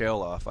working their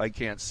tail off. I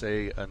can't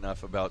say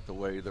enough about the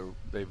way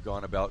they've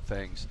gone about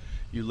things.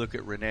 You look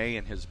at Rene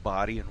and his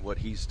body and what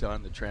he's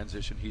done, the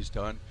transition he's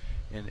done,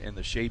 and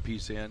the shape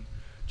he's in.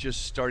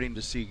 Just starting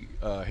to see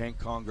Hank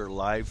Conger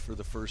live for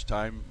the first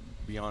time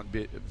beyond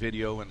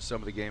video and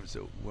some of the games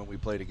when we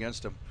played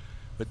against him.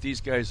 But these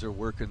guys are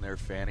working their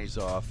fannies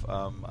off.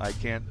 I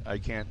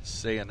can't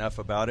say enough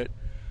about it.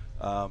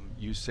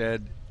 You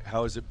said,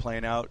 how is it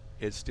playing out?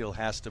 It still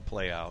has to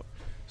play out.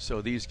 So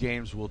these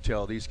games will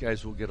tell. These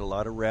guys will get a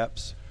lot of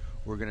reps.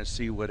 We're going to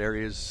see what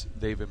areas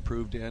they've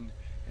improved in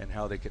and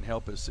how they can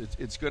help us.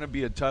 It's going to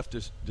be a tough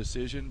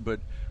decision, but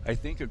I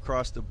think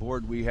across the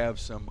board we have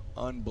some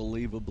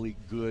unbelievably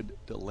good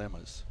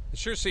dilemmas. It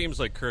sure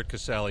seems like Curt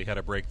Casali had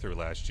a breakthrough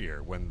last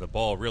year when the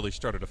ball really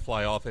started to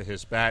fly off of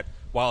his bat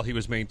while he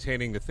was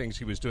maintaining the things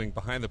he was doing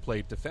behind the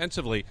plate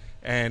defensively.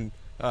 And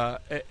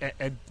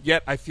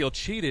yet I feel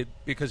cheated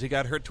because he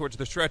got hurt towards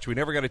the stretch. We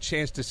never got a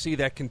chance to see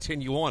that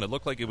continue on. It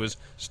looked like it was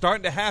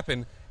starting to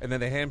happen, and then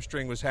the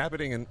hamstring was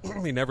happening, and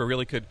he never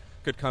really could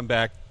come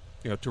back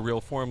to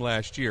real form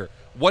last year.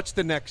 What's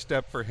the next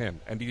step for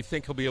him? And do you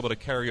think he'll be able to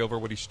carry over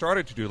what he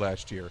started to do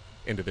last year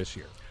into this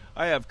year?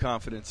 I have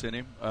confidence in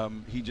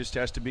him. He just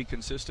has to be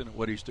consistent at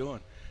what he's doing,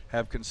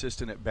 have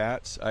consistent at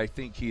bats. I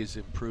think he has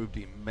improved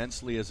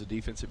immensely as a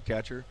defensive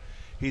catcher.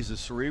 He's a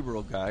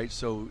cerebral guy,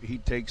 so he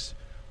takes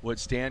what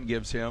Stan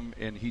gives him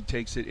and he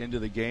takes it into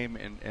the game,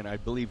 and I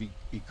believe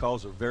he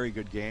calls a very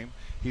good game.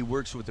 He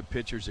works with the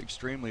pitchers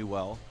extremely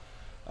well.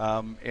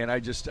 And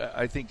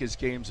I think his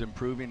game's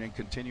improving and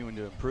continuing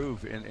to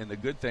improve. And the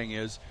good thing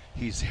is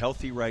he's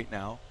healthy right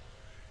now,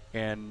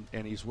 and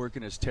he's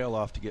working his tail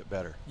off to get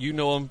better. You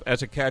know him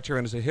as a catcher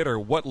and as a hitter.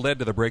 What led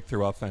to the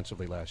breakthrough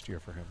offensively last year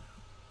for him?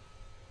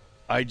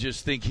 I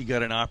just think he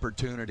got an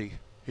opportunity.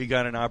 He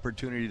got an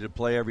opportunity to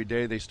play every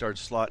day. They started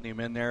slotting him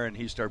in there, and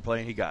he started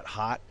playing. He got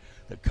hot.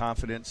 The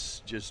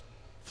confidence just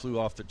flew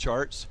off the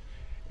charts,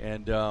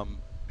 and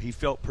he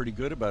felt pretty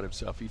good about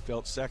himself. He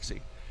felt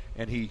sexy.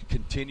 And he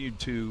continued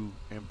to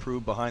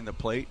improve behind the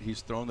plate.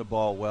 He's thrown the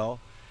ball well,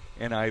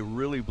 and I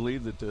really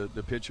believe that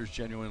the pitchers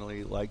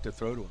genuinely like to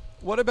throw to him.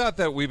 What about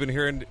that? We've been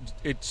hearing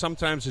it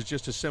sometimes is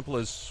just as simple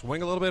as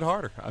swing a little bit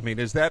harder. I mean,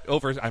 is that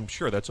I'm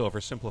sure that's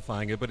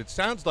oversimplifying it, but it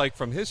sounds like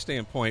from his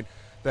standpoint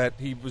that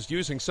he was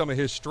using some of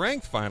his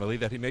strength finally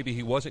that maybe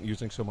he wasn't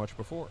using so much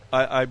before.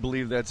 I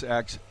believe that's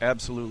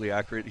absolutely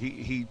accurate.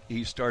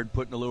 He started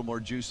putting a little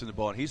more juice in the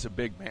ball, and he's a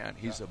big man.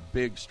 He's a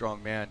big,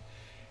 strong man.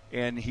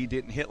 And he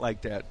didn't hit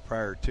like that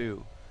prior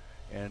to.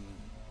 And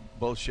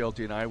both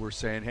Shelty and I were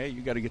saying, hey,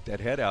 you got to get that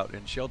head out.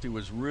 And Shelty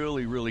was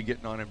really, really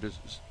getting on him to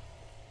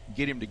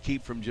get him to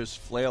keep from just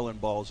flailing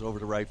balls over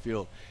the right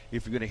field.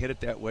 If you're going to hit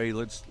it that way,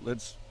 let's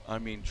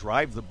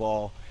drive the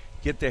ball,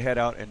 get the head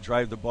out and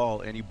drive the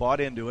ball. And he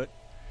bought into it,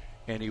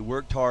 and he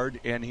worked hard,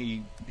 and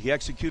he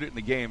executed in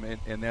the game,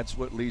 and that's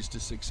what leads to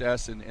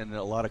success and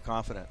a lot of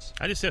confidence.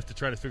 I just have to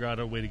try to figure out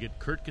a way to get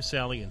Curt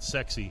Casali and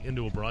sexy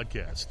into a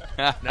broadcast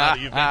now that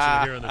you've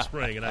mentioned it here in the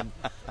spring, and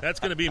that's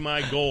going to be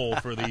my goal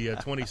for the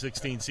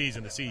 2016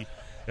 season, to see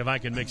if I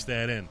can mix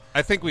that in.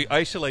 I think we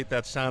isolate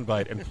that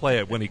soundbite and play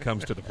it when he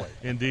comes to the plate.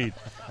 Indeed.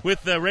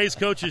 With Rays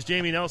coaches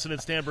Jamie Nelson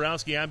and Stan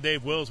Borowski, I'm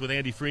Dave Wills with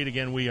Andy Freed.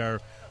 Again, we are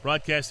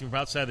broadcasting from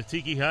outside the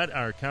Tiki Hut.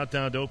 Our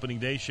Countdown to Opening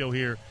Day show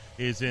here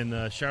is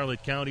in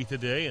Charlotte County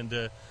today.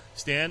 And,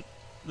 Stan,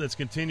 let's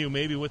continue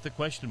maybe with the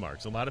question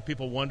marks. A lot of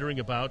people wondering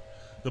about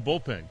the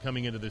bullpen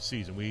coming into this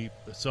season. We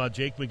saw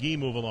Jake McGee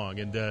move along,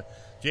 and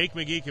Jake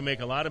McGee can make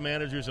a lot of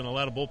managers and a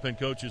lot of bullpen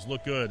coaches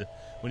look good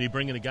when you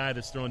bring in a guy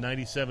that's throwing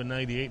 97,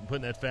 98 and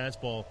putting that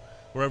fastball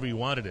wherever you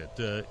wanted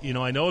it.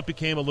 I know it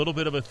became a little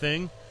bit of a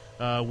thing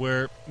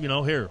where,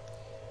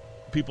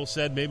 people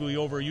said maybe we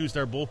overused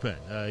our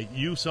bullpen.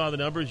 You saw the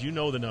numbers. You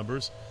know the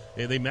numbers.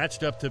 They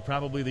matched up to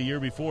probably the year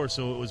before,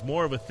 so it was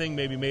more of a thing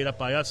maybe made up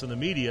by us in the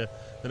media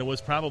than it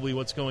was probably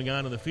what's going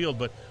on in the field.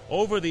 But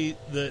over the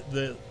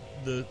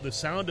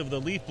sound of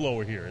the leaf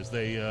blower here as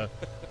they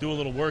do a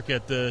little work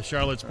at the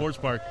Charlotte Sports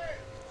Park,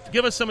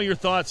 give us some of your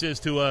thoughts as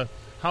to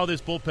how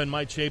this bullpen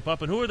might shape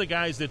up, and who are the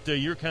guys that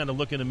you're kind of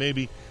looking to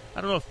maybe,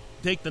 I don't know if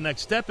take the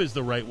next step is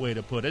the right way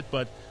to put it,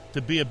 but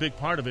to be a big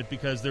part of it,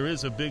 because there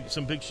is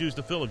some big shoes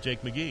to fill of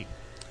Jake McGee.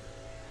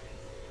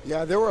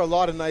 Yeah, there were a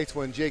lot of nights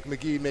when Jake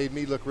McGee made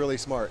me look really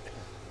smart.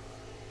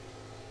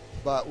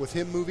 But with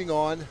him moving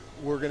on,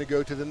 we're going to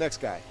go to the next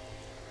guy.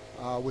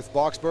 With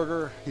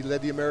Boxberger, he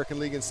led the American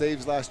League in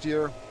saves last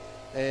year,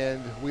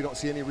 and we don't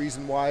see any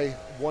reason why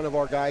one of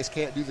our guys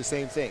can't do the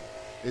same thing.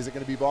 Is it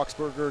going to be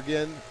Boxberger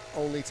again?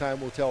 Only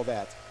time will tell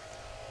that.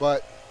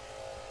 But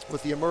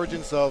with the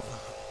emergence of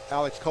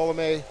Alex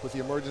Colomé, with the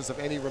emergence of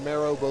Andy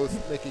Romero,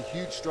 both making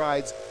huge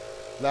strides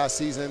last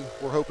season,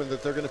 we're hoping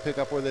that they're going to pick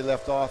up where they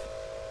left off.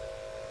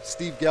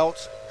 Steve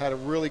Geltz had a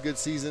really good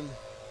season.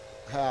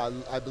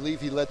 I believe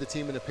he led the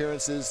team in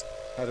appearances,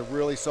 had a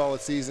really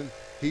solid season.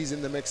 He's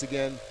in the mix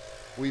again.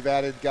 We've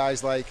added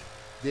guys like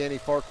Danny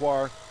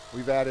Farquhar.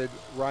 We've added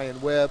Ryan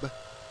Webb.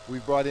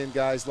 We've brought in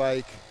guys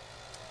like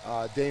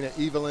Dana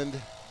Eveland,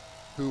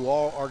 who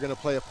all are going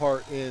to play a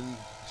part in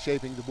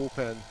shaping the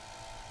bullpen.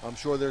 I'm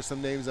sure there's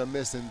some names I'm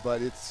missing,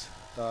 but it's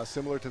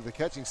similar to the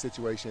catching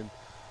situation.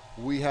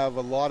 We have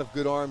a lot of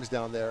good arms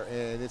down there,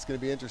 and it's going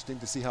to be interesting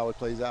to see how it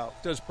plays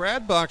out. Does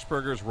Brad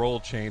Boxberger's role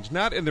change?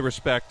 Not in the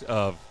respect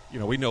of,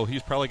 we know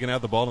he's probably going to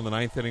have the ball in the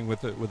ninth inning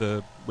with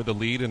a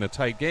lead in a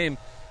tight game,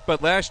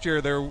 but last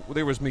year there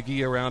was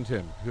McGee around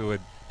him who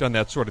had done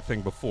that sort of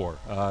thing before.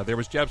 There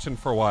was Jepson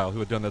for a while who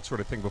had done that sort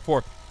of thing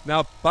before.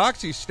 Now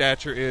Boxy's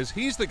stature is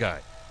he's the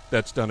guy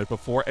that's done it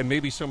before, and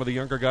maybe some of the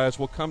younger guys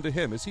will come to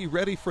him. Is he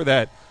ready for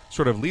that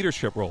sort of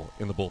leadership role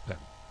in the bullpen?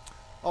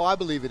 Oh, I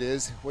believe it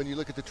is. When you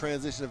look at the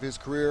transition of his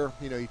career,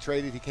 he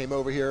traded, he came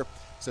over here,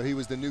 so he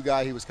was the new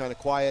guy. He was kind of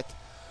quiet.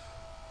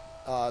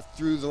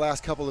 Through the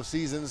last couple of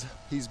seasons,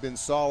 he's been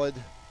solid.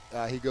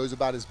 He goes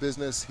about his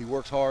business. He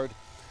works hard.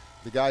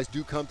 The guys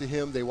do come to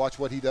him. They watch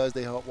what he does.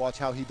 They watch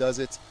how he does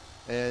it.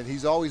 And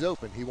he's always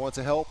open. He wants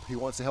to help. He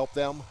wants to help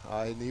them,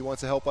 and he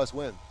wants to help us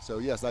win. So,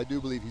 yes, I do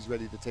believe he's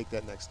ready to take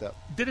that next step.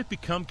 Did it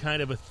become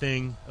kind of a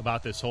thing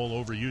about this whole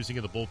overusing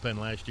of the bullpen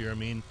last year? I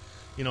mean,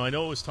 I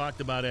know it was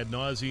talked about ad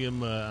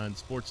nauseum on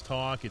Sports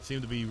Talk. It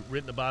seemed to be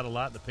written about a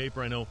lot in the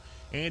paper. I know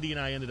Andy and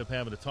I ended up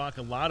having to talk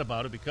a lot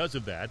about it because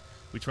of that.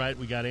 We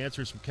got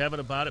answers from Kevin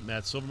about it.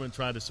 Matt Silverman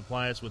tried to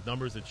supply us with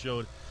numbers that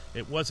showed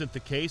it wasn't the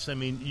case. I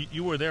mean,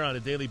 you were there on a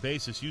daily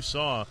basis. You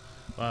saw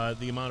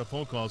the amount of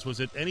phone calls. Was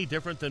it any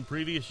different than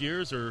previous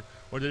years, or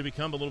did it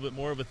become a little bit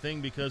more of a thing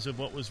because of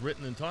what was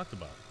written and talked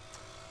about?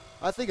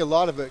 I think a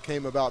lot of it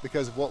came about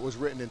because of what was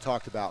written and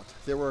talked about.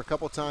 There were a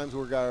couple times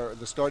where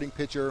the starting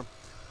pitcher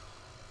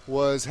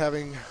was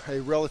having a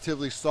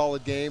relatively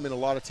solid game, and a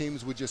lot of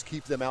teams would just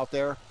keep them out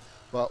there.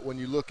 But when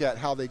you look at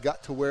how they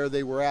got to where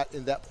they were at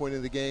in that point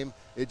in the game,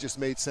 it just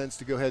made sense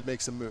to go ahead and make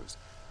some moves.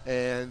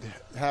 And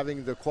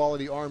having the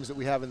quality arms that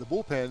we have in the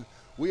bullpen,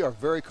 we are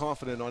very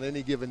confident on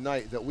any given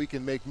night that we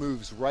can make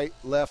moves right,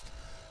 left,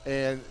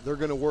 and they're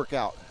going to work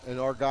out. And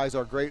our guys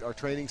are great. Our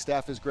training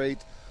staff is great.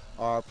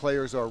 Our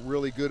players are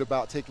really good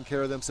about taking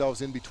care of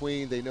themselves in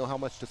between. They know how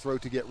much to throw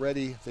to get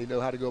ready. They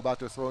know how to go about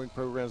their throwing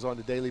programs on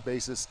a daily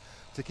basis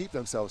to keep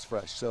themselves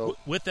fresh. So,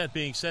 with that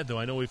being said, though,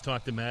 I know we've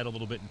talked to Matt a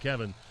little bit and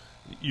Kevin.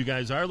 You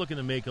guys are looking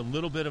to make a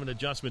little bit of an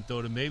adjustment,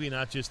 though, to maybe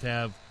not just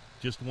have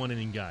just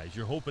one-inning guys.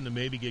 You're hoping to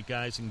maybe get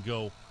guys and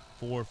go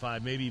 4 or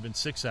 5, maybe even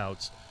 6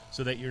 outs,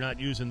 so that you're not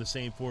using the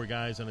same 4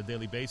 guys on a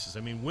daily basis.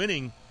 I mean,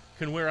 winning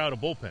can wear out a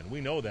bullpen.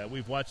 We know that.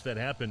 We've watched that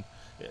happen.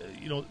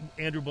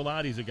 Andrew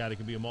Bellatti's a guy that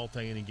can be a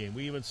multi-inning game.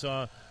 We even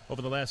saw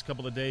over the last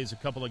couple of days a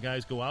couple of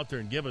guys go out there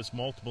and give us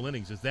multiple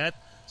innings. Is that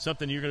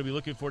something you're going to be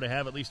looking for, to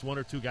have at least 1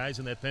 or 2 guys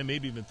in that pen,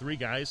 maybe even 3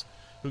 guys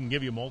who can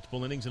give you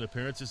multiple innings and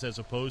appearances as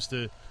opposed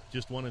to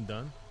just one and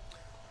done?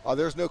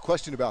 There's no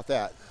question about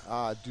that.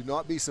 Do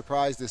not be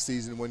surprised this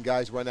season when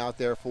guys run out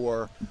there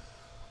for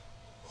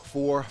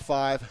 4,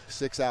 5,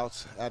 6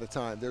 outs at a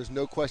time. There's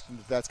no question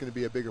that that's going to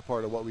be a bigger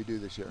part of what we do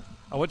this year.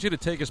 I want you to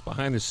take us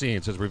behind the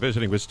scenes as we're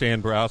visiting with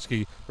Stan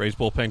Borowski, Rays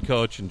bullpen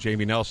coach, and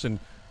Jamie Nelson,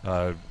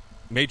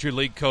 major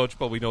league coach,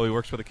 but we know he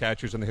works for the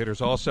catchers and the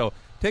hitters also.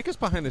 Take us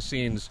behind the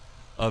scenes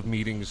of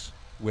meetings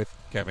with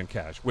Kevin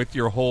Cash, with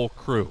your whole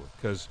crew,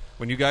 because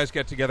when you guys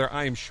get together,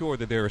 I am sure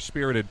that there are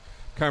spirited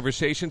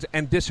conversations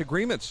and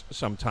disagreements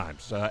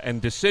sometimes,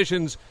 and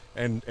decisions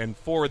and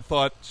forward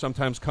thought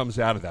sometimes comes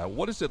out of that.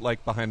 What is it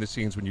like behind the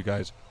scenes when you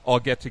guys all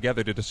get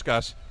together to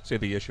discuss, say,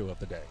 the issue of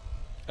the day?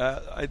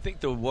 I think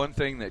the one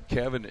thing that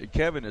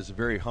Kevin is a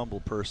very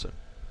humble person,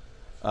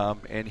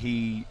 and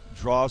he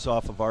draws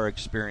off of our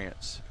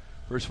experience.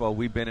 First of all,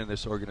 we've been in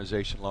this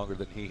organization longer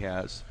than he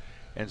has,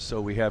 and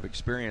so we have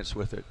experience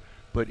with it.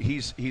 But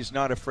he's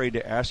not afraid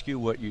to ask you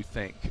what you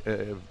think.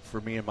 For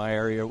me in my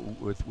area,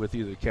 with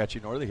either the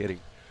catching or the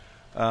hitting,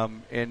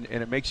 and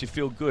it makes you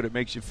feel good. It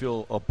makes you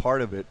feel a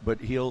part of it.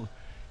 But he'll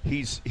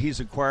he's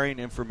acquiring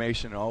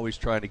information and always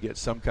trying to get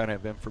some kind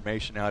of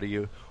information out of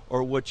you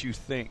or what you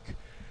think.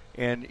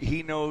 And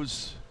he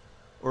knows,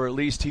 or at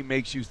least he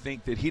makes you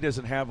think that he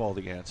doesn't have all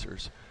the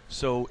answers.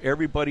 So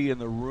everybody in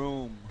the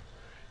room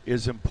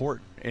is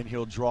important, and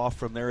he'll draw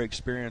from their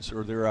experience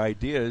or their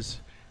ideas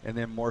and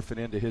then morph it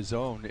into his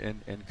own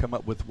and come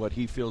up with what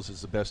he feels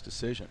is the best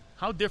decision.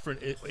 How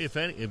different, if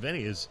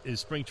any, is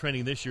spring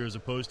training this year as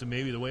opposed to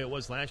maybe the way it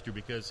was last year?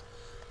 Because,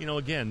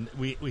 again,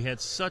 we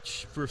had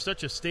such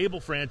a stable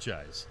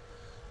franchise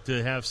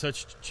to have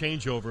such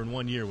changeover in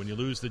 1 year. When you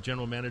lose the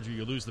general manager,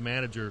 you lose the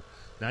manager.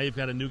 Now you've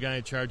got a new guy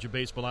in charge of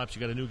baseball ops.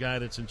 You've got a new guy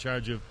that's in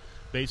charge of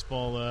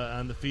baseball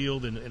on the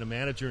field and a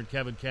manager in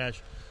Kevin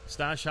Cash.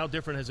 Stash, how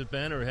different has it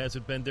been, or has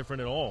it been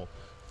different at all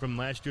from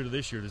last year to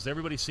this year? Does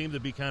everybody seem to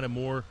be kind of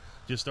more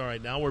just, all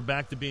right, now we're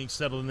back to being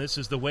settled, and this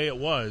is the way it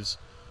was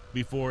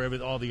before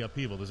all the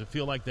upheaval? Does it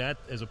feel like that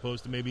as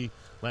opposed to maybe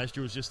last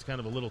year was just kind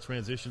of a little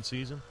transition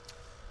season?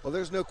 Well,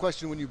 there's no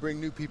question when you bring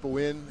new people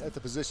in at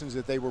the positions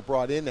that they were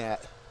brought in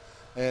at,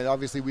 and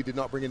obviously we did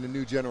not bring in a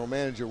new general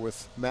manager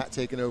with Matt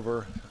taking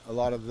over a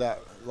lot of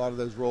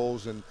those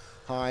roles, and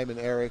Heim and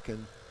Eric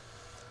and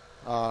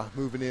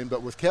moving in.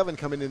 But with Kevin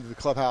coming into the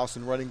clubhouse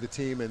and running the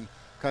team and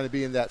kind of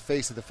being that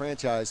face of the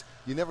franchise,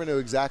 you never know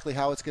exactly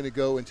how it's going to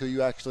go until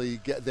you actually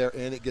get there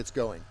and it gets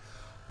going.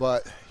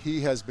 But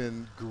he has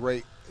been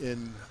great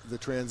in the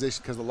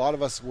transition because a lot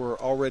of us were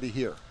already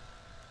here.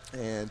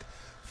 And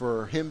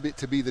for him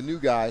to be the new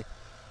guy,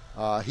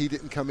 he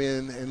didn't come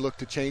in and look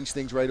to change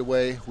things right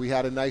away. We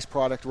had a nice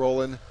product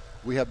rolling.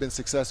 We have been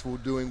successful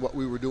doing what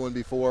we were doing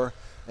before.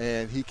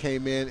 And he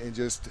came in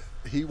and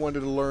he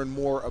wanted to learn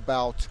more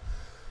about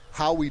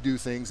how we do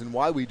things and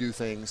why we do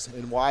things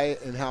and why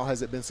and how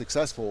has it been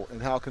successful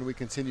and how can we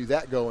continue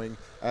that going,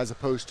 as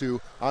opposed to,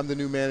 I'm the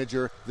new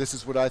manager, this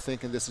is what I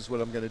think and this is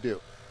what I'm going to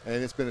do.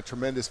 And it's been a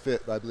tremendous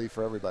fit, I believe,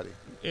 for everybody.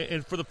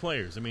 And for the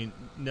players,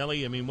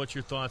 Nelly, what's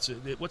your thoughts?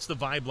 What's the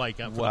vibe like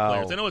out for the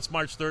players? I know it's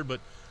March 3rd, but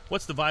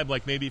what's the vibe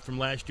like maybe from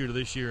last year to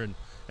this year?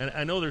 And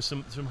I know there's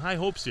some high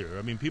hopes here.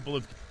 People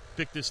have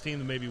picked this team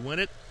to maybe win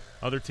it.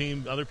 Other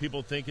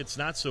people think it's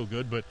not so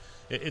good, but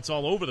it's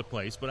all over the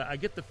place. But I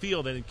get the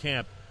feel that in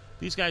camp,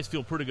 these guys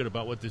feel pretty good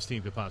about what this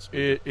team could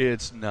possibly do.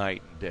 It's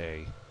night and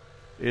day.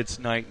 It's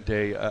night and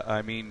day.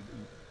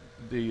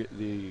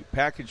 The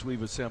package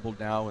we've assembled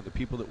now and the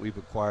people that we've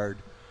acquired,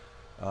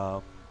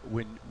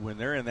 when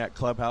they're in that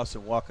clubhouse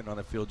and walking on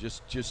the field,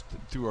 just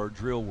through our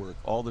drill work,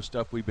 all the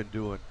stuff we've been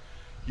doing,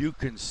 you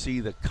can see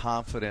the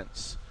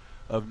confidence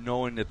of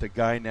knowing that the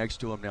guy next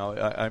to him now,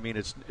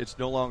 it's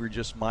no longer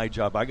just my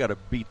job. I got to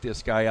beat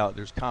this guy out.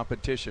 There's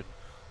competition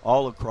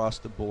all across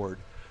the board.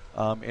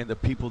 And the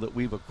people that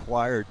we've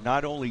acquired,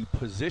 not only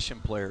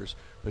position players,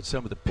 but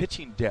some of the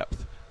pitching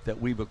depth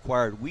that we've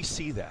acquired, we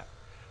see that.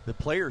 The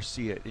players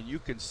see it, and you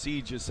can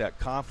see just that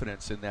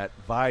confidence and that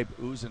vibe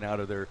oozing out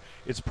of there.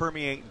 It's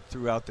permeating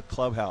throughout the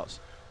clubhouse.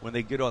 When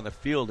they get on the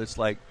field, it's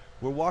like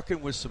we're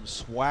walking with some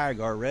swag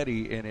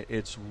already, and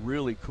it's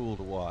really cool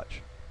to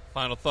watch.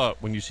 Final thought,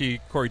 when you see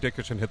Corey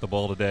Dickerson hit the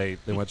ball today,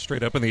 they went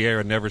straight up in the air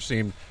and never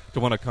seemed to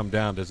want to come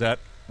down. Does that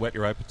whet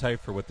your appetite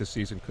for what this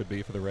season could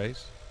be for the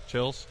Rays?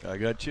 Chills? I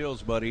got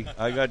chills, buddy.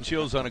 I got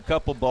chills on a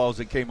couple balls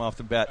that came off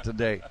the bat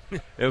today.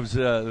 It was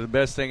the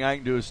best thing I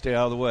can do is stay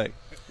out of the way.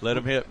 Let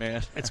them hit,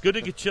 man. It's good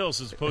to get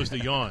chills as opposed to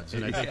yawns.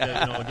 And I think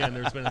that, again,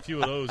 there's been a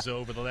few of those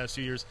over the last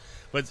few years.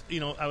 But,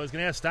 I was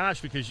going to ask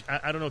Stash because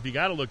I don't know if you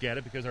got to look at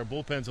it because our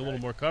bullpen's a little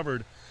more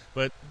covered.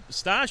 But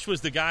Stash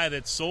was the guy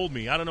that sold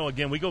me. I don't know,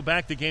 again, we go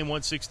back to game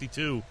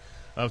 162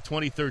 of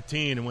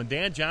 2013. And when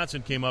Dan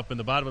Johnson came up in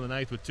the bottom of the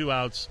ninth with 2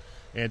 outs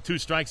and 2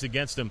 strikes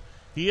against him,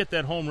 he hit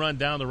that home run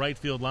down the right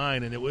field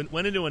line, and it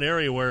went into an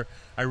area where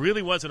I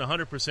really wasn't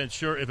 100%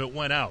 sure if it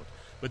went out.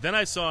 But then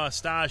I saw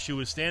Stash, who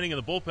was standing in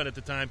the bullpen at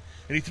the time,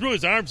 and he threw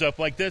his arms up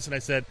like this, and I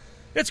said,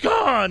 it's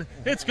gone!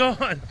 It's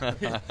gone!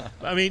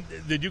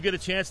 Did you get a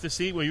chance to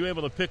see? Were you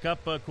able to pick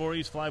up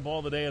Corey's fly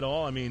ball today at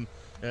all?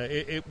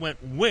 It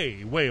went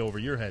way, way over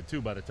your head,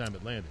 too, by the time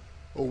it landed.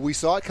 Well, we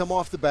saw it come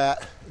off the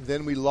bat,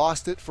 then we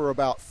lost it for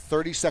about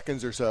 30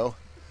 seconds or so,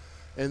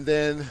 and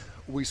then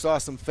we saw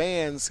some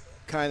fans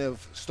kind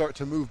of start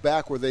to move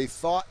back where they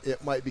thought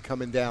it might be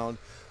coming down,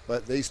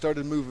 but they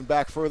started moving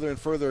back further and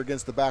further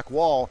against the back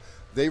wall.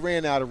 They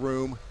ran out of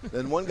room.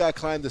 Then one guy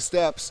climbed the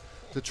steps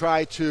to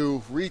try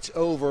to reach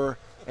over,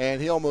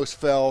 and he almost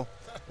fell.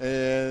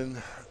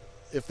 And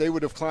if they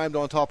would have climbed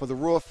on top of the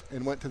roof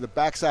and went to the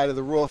backside of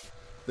the roof,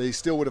 they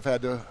still would have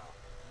had to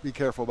be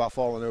careful about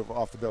falling over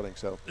off the building.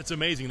 So it's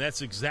amazing.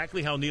 That's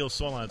exactly how Neil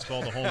Solondz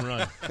called a home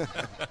run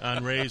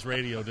on Rays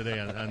Radio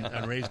today on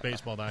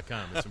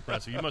RaysBaseball.com. It's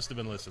impressive. You must have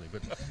been listening.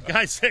 But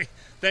guys,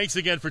 thanks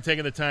again for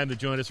taking the time to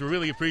join us. We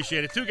really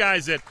appreciate it. 2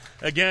 guys that,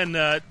 again,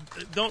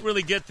 don't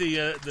really get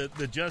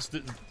the just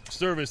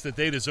service that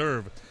they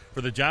deserve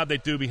for the job they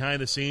do behind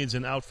the scenes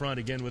and out front,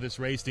 again, with this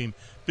Rays team.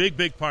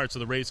 Big parts of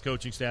the Rays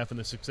coaching staff and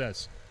the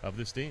success of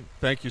this team.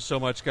 Thank you so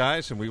much,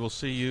 guys, and we will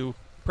see you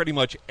pretty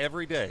much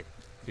every day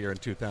here in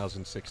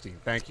 2016.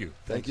 Thank you.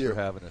 Thank you for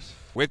having us.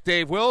 With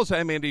Dave Wills,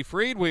 I'm Andy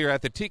Freed. We are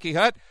at the Tiki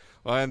Hut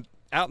on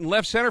out in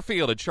left center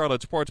field at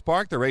Charlotte Sports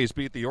Park. The Rays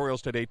beat the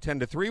Orioles today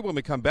 10-3. When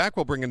we come back,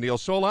 we'll bring in Neil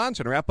Solondz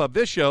and wrap up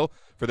this show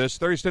for this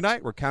Thursday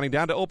night. We're counting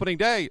down to opening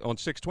day on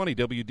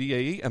 620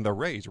 WDAE and the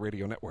Rays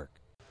Radio Network.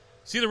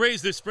 See the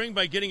Rays this spring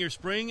by getting your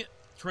spring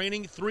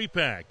training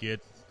 3-pack.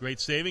 Get great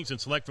savings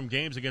and select from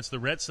games against the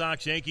Red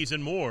Sox, Yankees,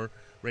 and more.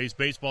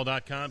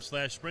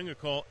 RaysBaseball.com/spring or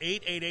call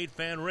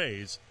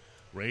 888-FAN-RAYS.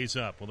 Rays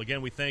up. Well,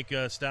 again, we thank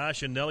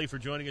Stash and Nelly for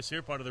joining us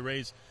here, part of the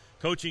Rays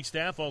coaching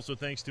staff. Also,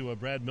 thanks to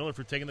Brad Miller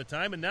for taking the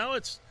time. And now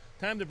it's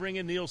time to bring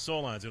in Neil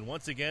Solondz. And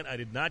once again, I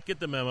did not get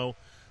the memo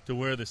to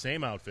wear the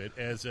same outfit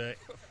as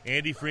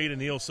Andy Freed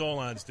and Neil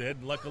Solondz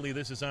did. Luckily,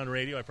 this is on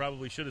radio. I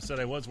probably should have said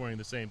I was wearing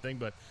the same thing,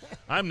 but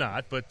I'm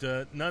not. But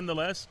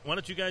nonetheless, why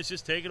don't you guys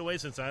just take it away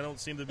since I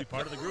don't seem to be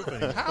part of the group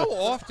anymore? How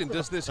often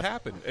does this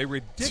happen? A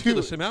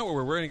ridiculous amount where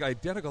we're wearing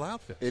identical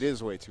outfits. It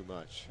is way too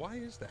much. Why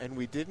is that? And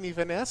we didn't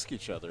even ask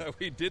each other.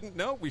 We didn't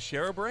know. We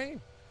share a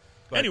brain.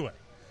 But anyway,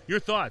 your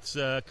thoughts.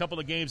 A couple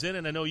of games in,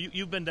 and I know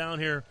you've been down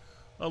here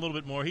a little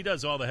bit more. He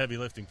does all the heavy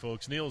lifting,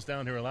 folks. Neil's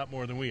down here a lot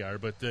more than we are.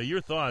 But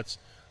your thoughts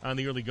on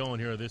the early going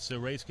here of this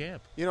Rays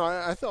camp? You know,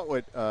 I thought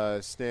what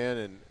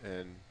Stan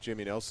and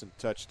Jimmy Nelson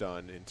touched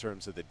on in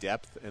terms of the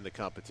depth and the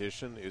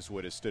competition is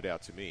what has stood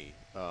out to me.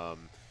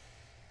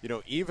 You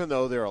know, even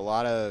though there are a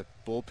lot of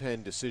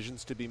bullpen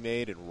decisions to be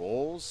made and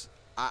roles,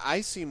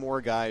 I see more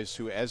guys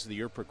who, as the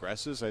year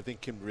progresses, I think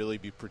can really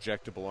be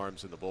projectable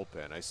arms in the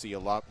bullpen. I see a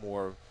lot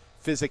more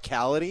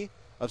physicality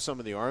of some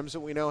of the arms that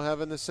we now have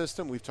in the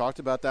system. We've talked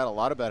about that a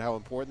lot, about how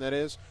important that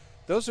is.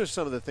 Those are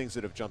some of the things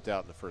that have jumped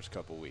out in the first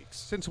couple of weeks.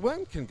 Since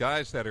when can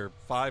guys that are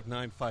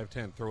 5'9",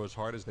 5'10" throw as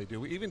hard as they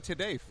do? Even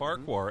today,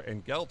 Farquhar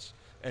and Geltz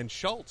and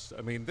Schultz,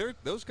 I mean,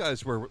 those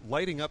guys were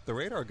lighting up the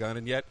radar gun,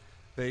 and yet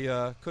they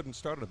couldn't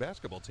start on a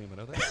basketball team. I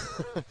know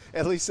that.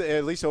 at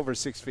least over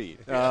 6 feet.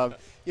 Yeah.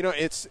 You know,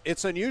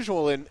 it's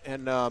unusual, and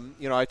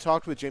you know, I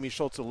talked with Jamie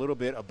Schultz a little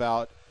bit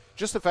about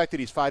just the fact that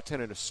he's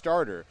 5'10" and a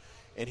starter,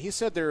 and he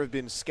said there have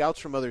been scouts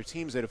from other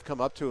teams that have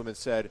come up to him and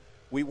said,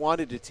 we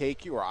wanted to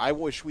take you, or I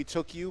wish we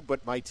took you,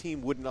 but my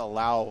team wouldn't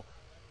allow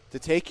to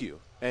take you,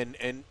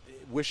 and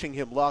wishing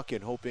him luck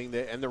and hoping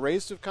that, and the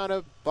Rays have kind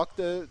of bucked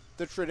the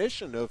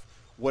tradition of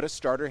what a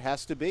starter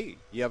has to be.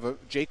 You have a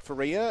Jake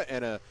Faria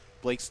and a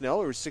Blake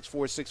Snell, who's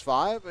 6'4",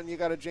 6'5", and you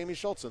got a Jamie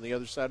Schultz on the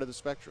other side of the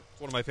spectrum.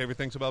 It's one of my favorite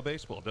things about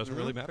baseball. It doesn't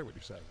really matter what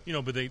you say. You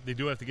know, but they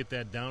do have to get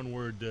that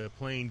downward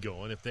plane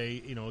going. If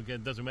they, you know, again,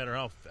 it doesn't matter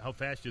how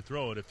fast you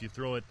throw it. If you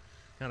throw it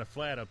kind of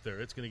flat up there,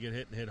 it's going to get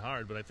hit and hit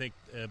hard. But I think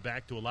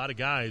back to a lot of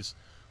guys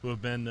who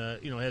have been,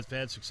 have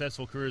had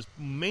successful careers,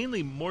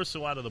 mainly more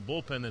so out of the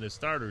bullpen than as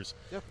starters.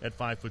 Yep. At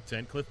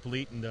 5'10". Cliff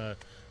Polite and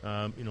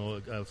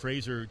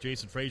Frazier,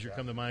 Jason Frazier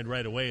come to mind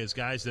right away as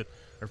guys that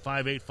are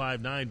 5'8",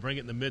 5'9", bring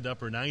it in the mid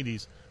upper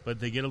 90s, but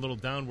they get a little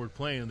downward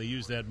plane and they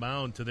use that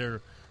mound to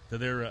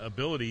their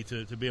ability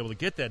to be able to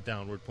get that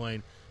downward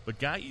plane. But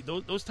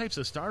those types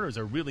of starters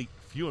are really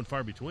few and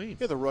far between.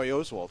 Yeah, the Roy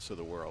Oswalds of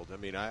the world. I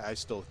mean, I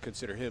still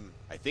consider him.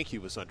 I think he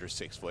was under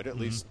 6 foot, at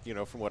least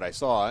from what I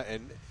saw.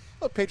 And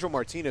Pedro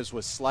Martinez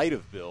was slight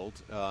of build.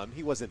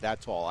 He wasn't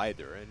that tall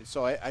either, and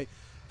so I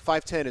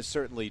 5'10" is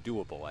certainly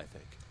doable, I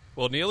think.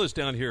 Well, Neil is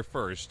down here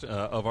first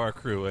of our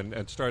crew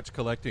and starts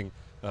collecting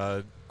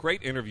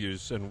great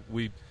interviews, and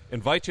we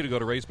invite you to go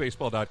to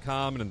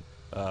RaysBaseball.com and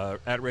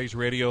at Rays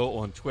Radio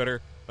on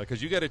Twitter,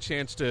 because you get a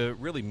chance to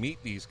really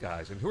meet these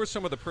guys. And who are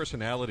some of the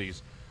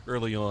personalities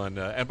early on?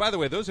 And by the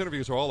way, those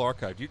interviews are all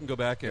archived. You can go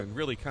back and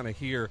really kind of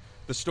hear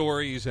the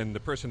stories and the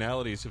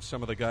personalities of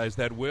some of the guys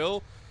that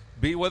will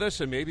be with us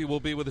and maybe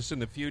will be with us in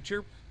the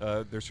future.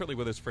 They're certainly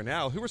with us for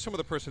now. Who are some of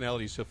the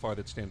personalities so far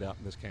that stand out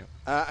in this camp?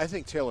 I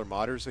think Taylor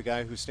Motter's a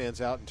guy who stands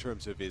out in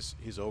terms of his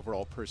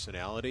overall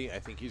personality. I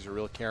think he's a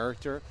real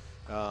character.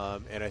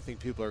 And I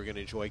think people are going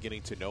to enjoy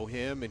getting to know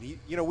him. And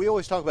we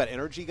always talk about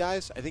energy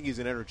guys. I think he's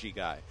an energy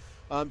guy.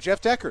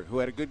 Jeff Decker, who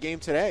had a good game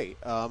today.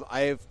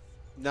 I have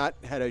not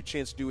had a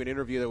chance to do an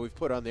interview that we've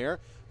put on there,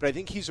 but I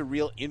think he's a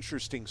real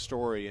interesting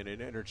story and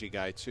an energy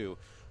guy too.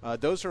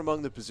 Those are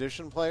among the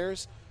position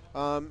players.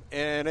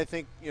 And I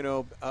think,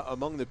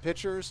 among the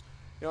pitchers,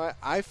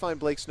 I find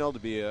Blake Snell to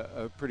be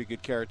a pretty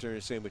good character, and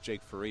the same with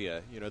Jake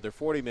Faria. They're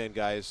 40-man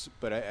guys,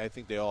 but I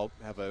think they all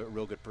have a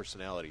real good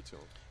personality to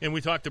them. And we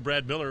talked to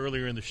Brad Miller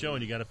earlier in the show,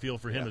 and you got a feel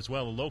for him as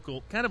well,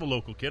 kind of a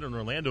local kid, an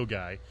Orlando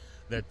guy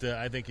that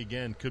I think,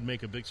 again, could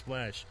make a big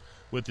splash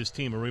with this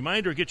team. A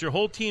reminder, get your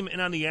whole team in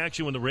on the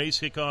action when the Rays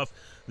kick off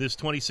this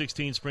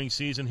 2016 spring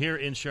season here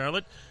in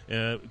Charlotte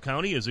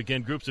County. As,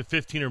 again, groups of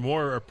 15 or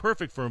more are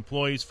perfect for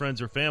employees,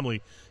 friends, or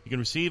family. You can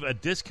receive a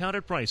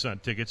discounted price on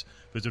tickets.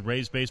 Visit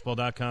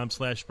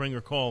RaysBaseball.com/spring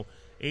or call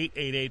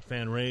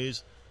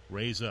 888-FAN-RAYS.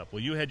 Rays up.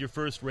 Well, you had your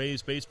first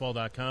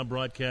RaysBaseball.com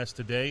broadcast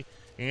today.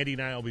 Andy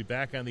and I will be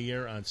back on the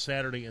air on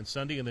Saturday and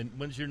Sunday. And then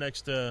when's your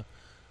next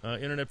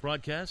internet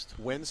broadcast?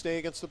 Wednesday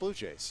against the Blue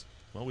Jays.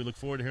 Well, we look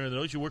forward to hearing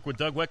those. You work with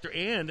Doug Wechter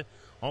and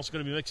also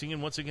going to be mixing in,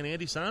 once again,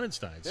 Andy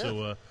Sonnenstein. Yeah.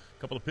 So a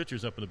couple of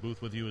pitchers up in the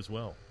booth with you as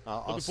well.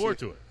 Looking forward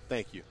to it.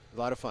 Thank you. A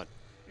lot of fun.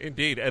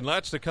 Indeed, and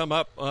lots to come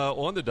up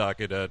on the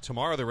docket.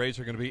 Tomorrow the Rays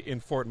are going to be in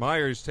Fort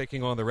Myers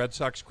taking on the Red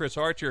Sox. Chris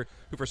Archer,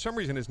 who for some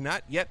reason has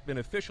not yet been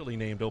officially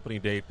named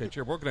opening day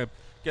pitcher. We're going to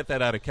get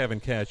that out of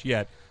Kevin Cash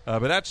yet.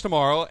 But that's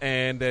tomorrow,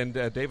 and then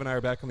Dave and I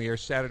are back on the air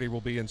Saturday.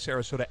 We'll be in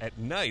Sarasota at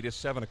night, a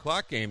 7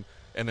 o'clock game,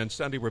 and then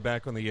Sunday we're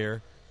back on the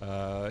air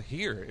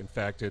here, in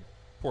fact, at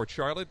Port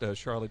Charlotte,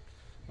 Charlotte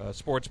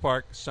Sports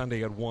Park,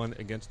 Sunday at 1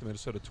 against the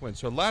Minnesota Twins.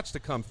 So lots to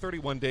come,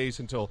 31 days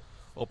until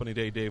opening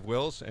day, Dave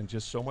Wills, and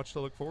just so much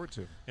to look forward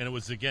to. And it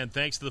was, again,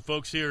 thanks to the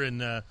folks here in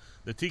the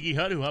Tiki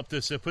Hut who helped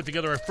us put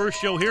together our first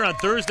show here on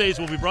Thursdays.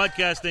 We'll be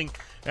broadcasting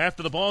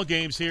after the ball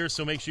games here,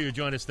 so make sure you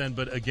join us then.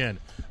 But, again,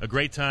 a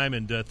great time,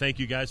 and thank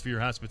you guys for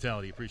your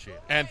hospitality. Appreciate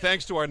it. And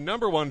thanks to our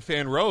number one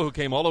fan, Ro, who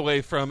came all the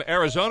way from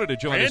Arizona to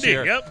join us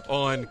here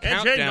on and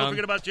Countdown. Jane, don't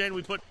forget about Jane.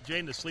 We put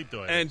Jane to sleep,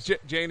 though. And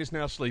Jane is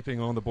now sleeping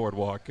on the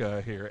boardwalk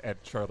here at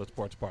Charlotte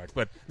Sports Park.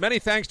 But many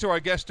thanks to our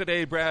guest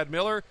today, Brad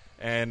Miller,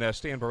 and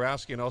Stan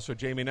Borowski, and also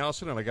Jamie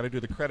Nelson. And I got to do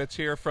the credits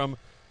here from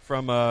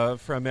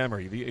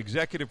memory. The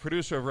executive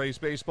producer of Rays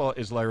Baseball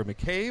is Larry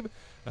McCabe.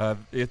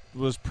 It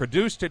was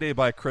produced today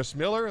by Chris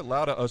Miller,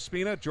 Lauda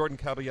Ospina, Jordan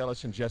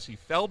Caballellis, and Jesse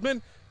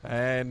Feldman.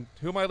 And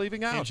who am I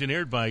leaving out?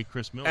 Engineered by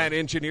Chris Miller. And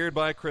engineered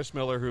by Chris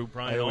Miller, who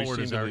Brian Allward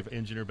is our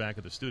engineer back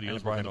at the studios.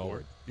 And Brian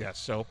Allward. Yes,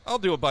 so I'll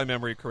do it by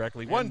memory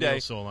correctly. And one day. Neil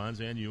Solondz,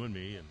 and you and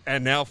me.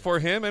 And now for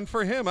him,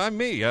 I'm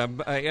me.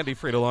 I'm Andy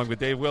Fried, along with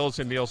Dave Wills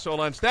and Neil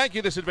Solondz. Thank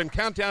you. This has been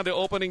Countdown to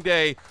Opening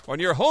Day on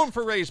your home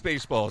for Rays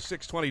Baseball,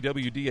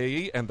 620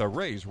 WDAE and the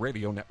Rays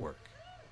Radio Network.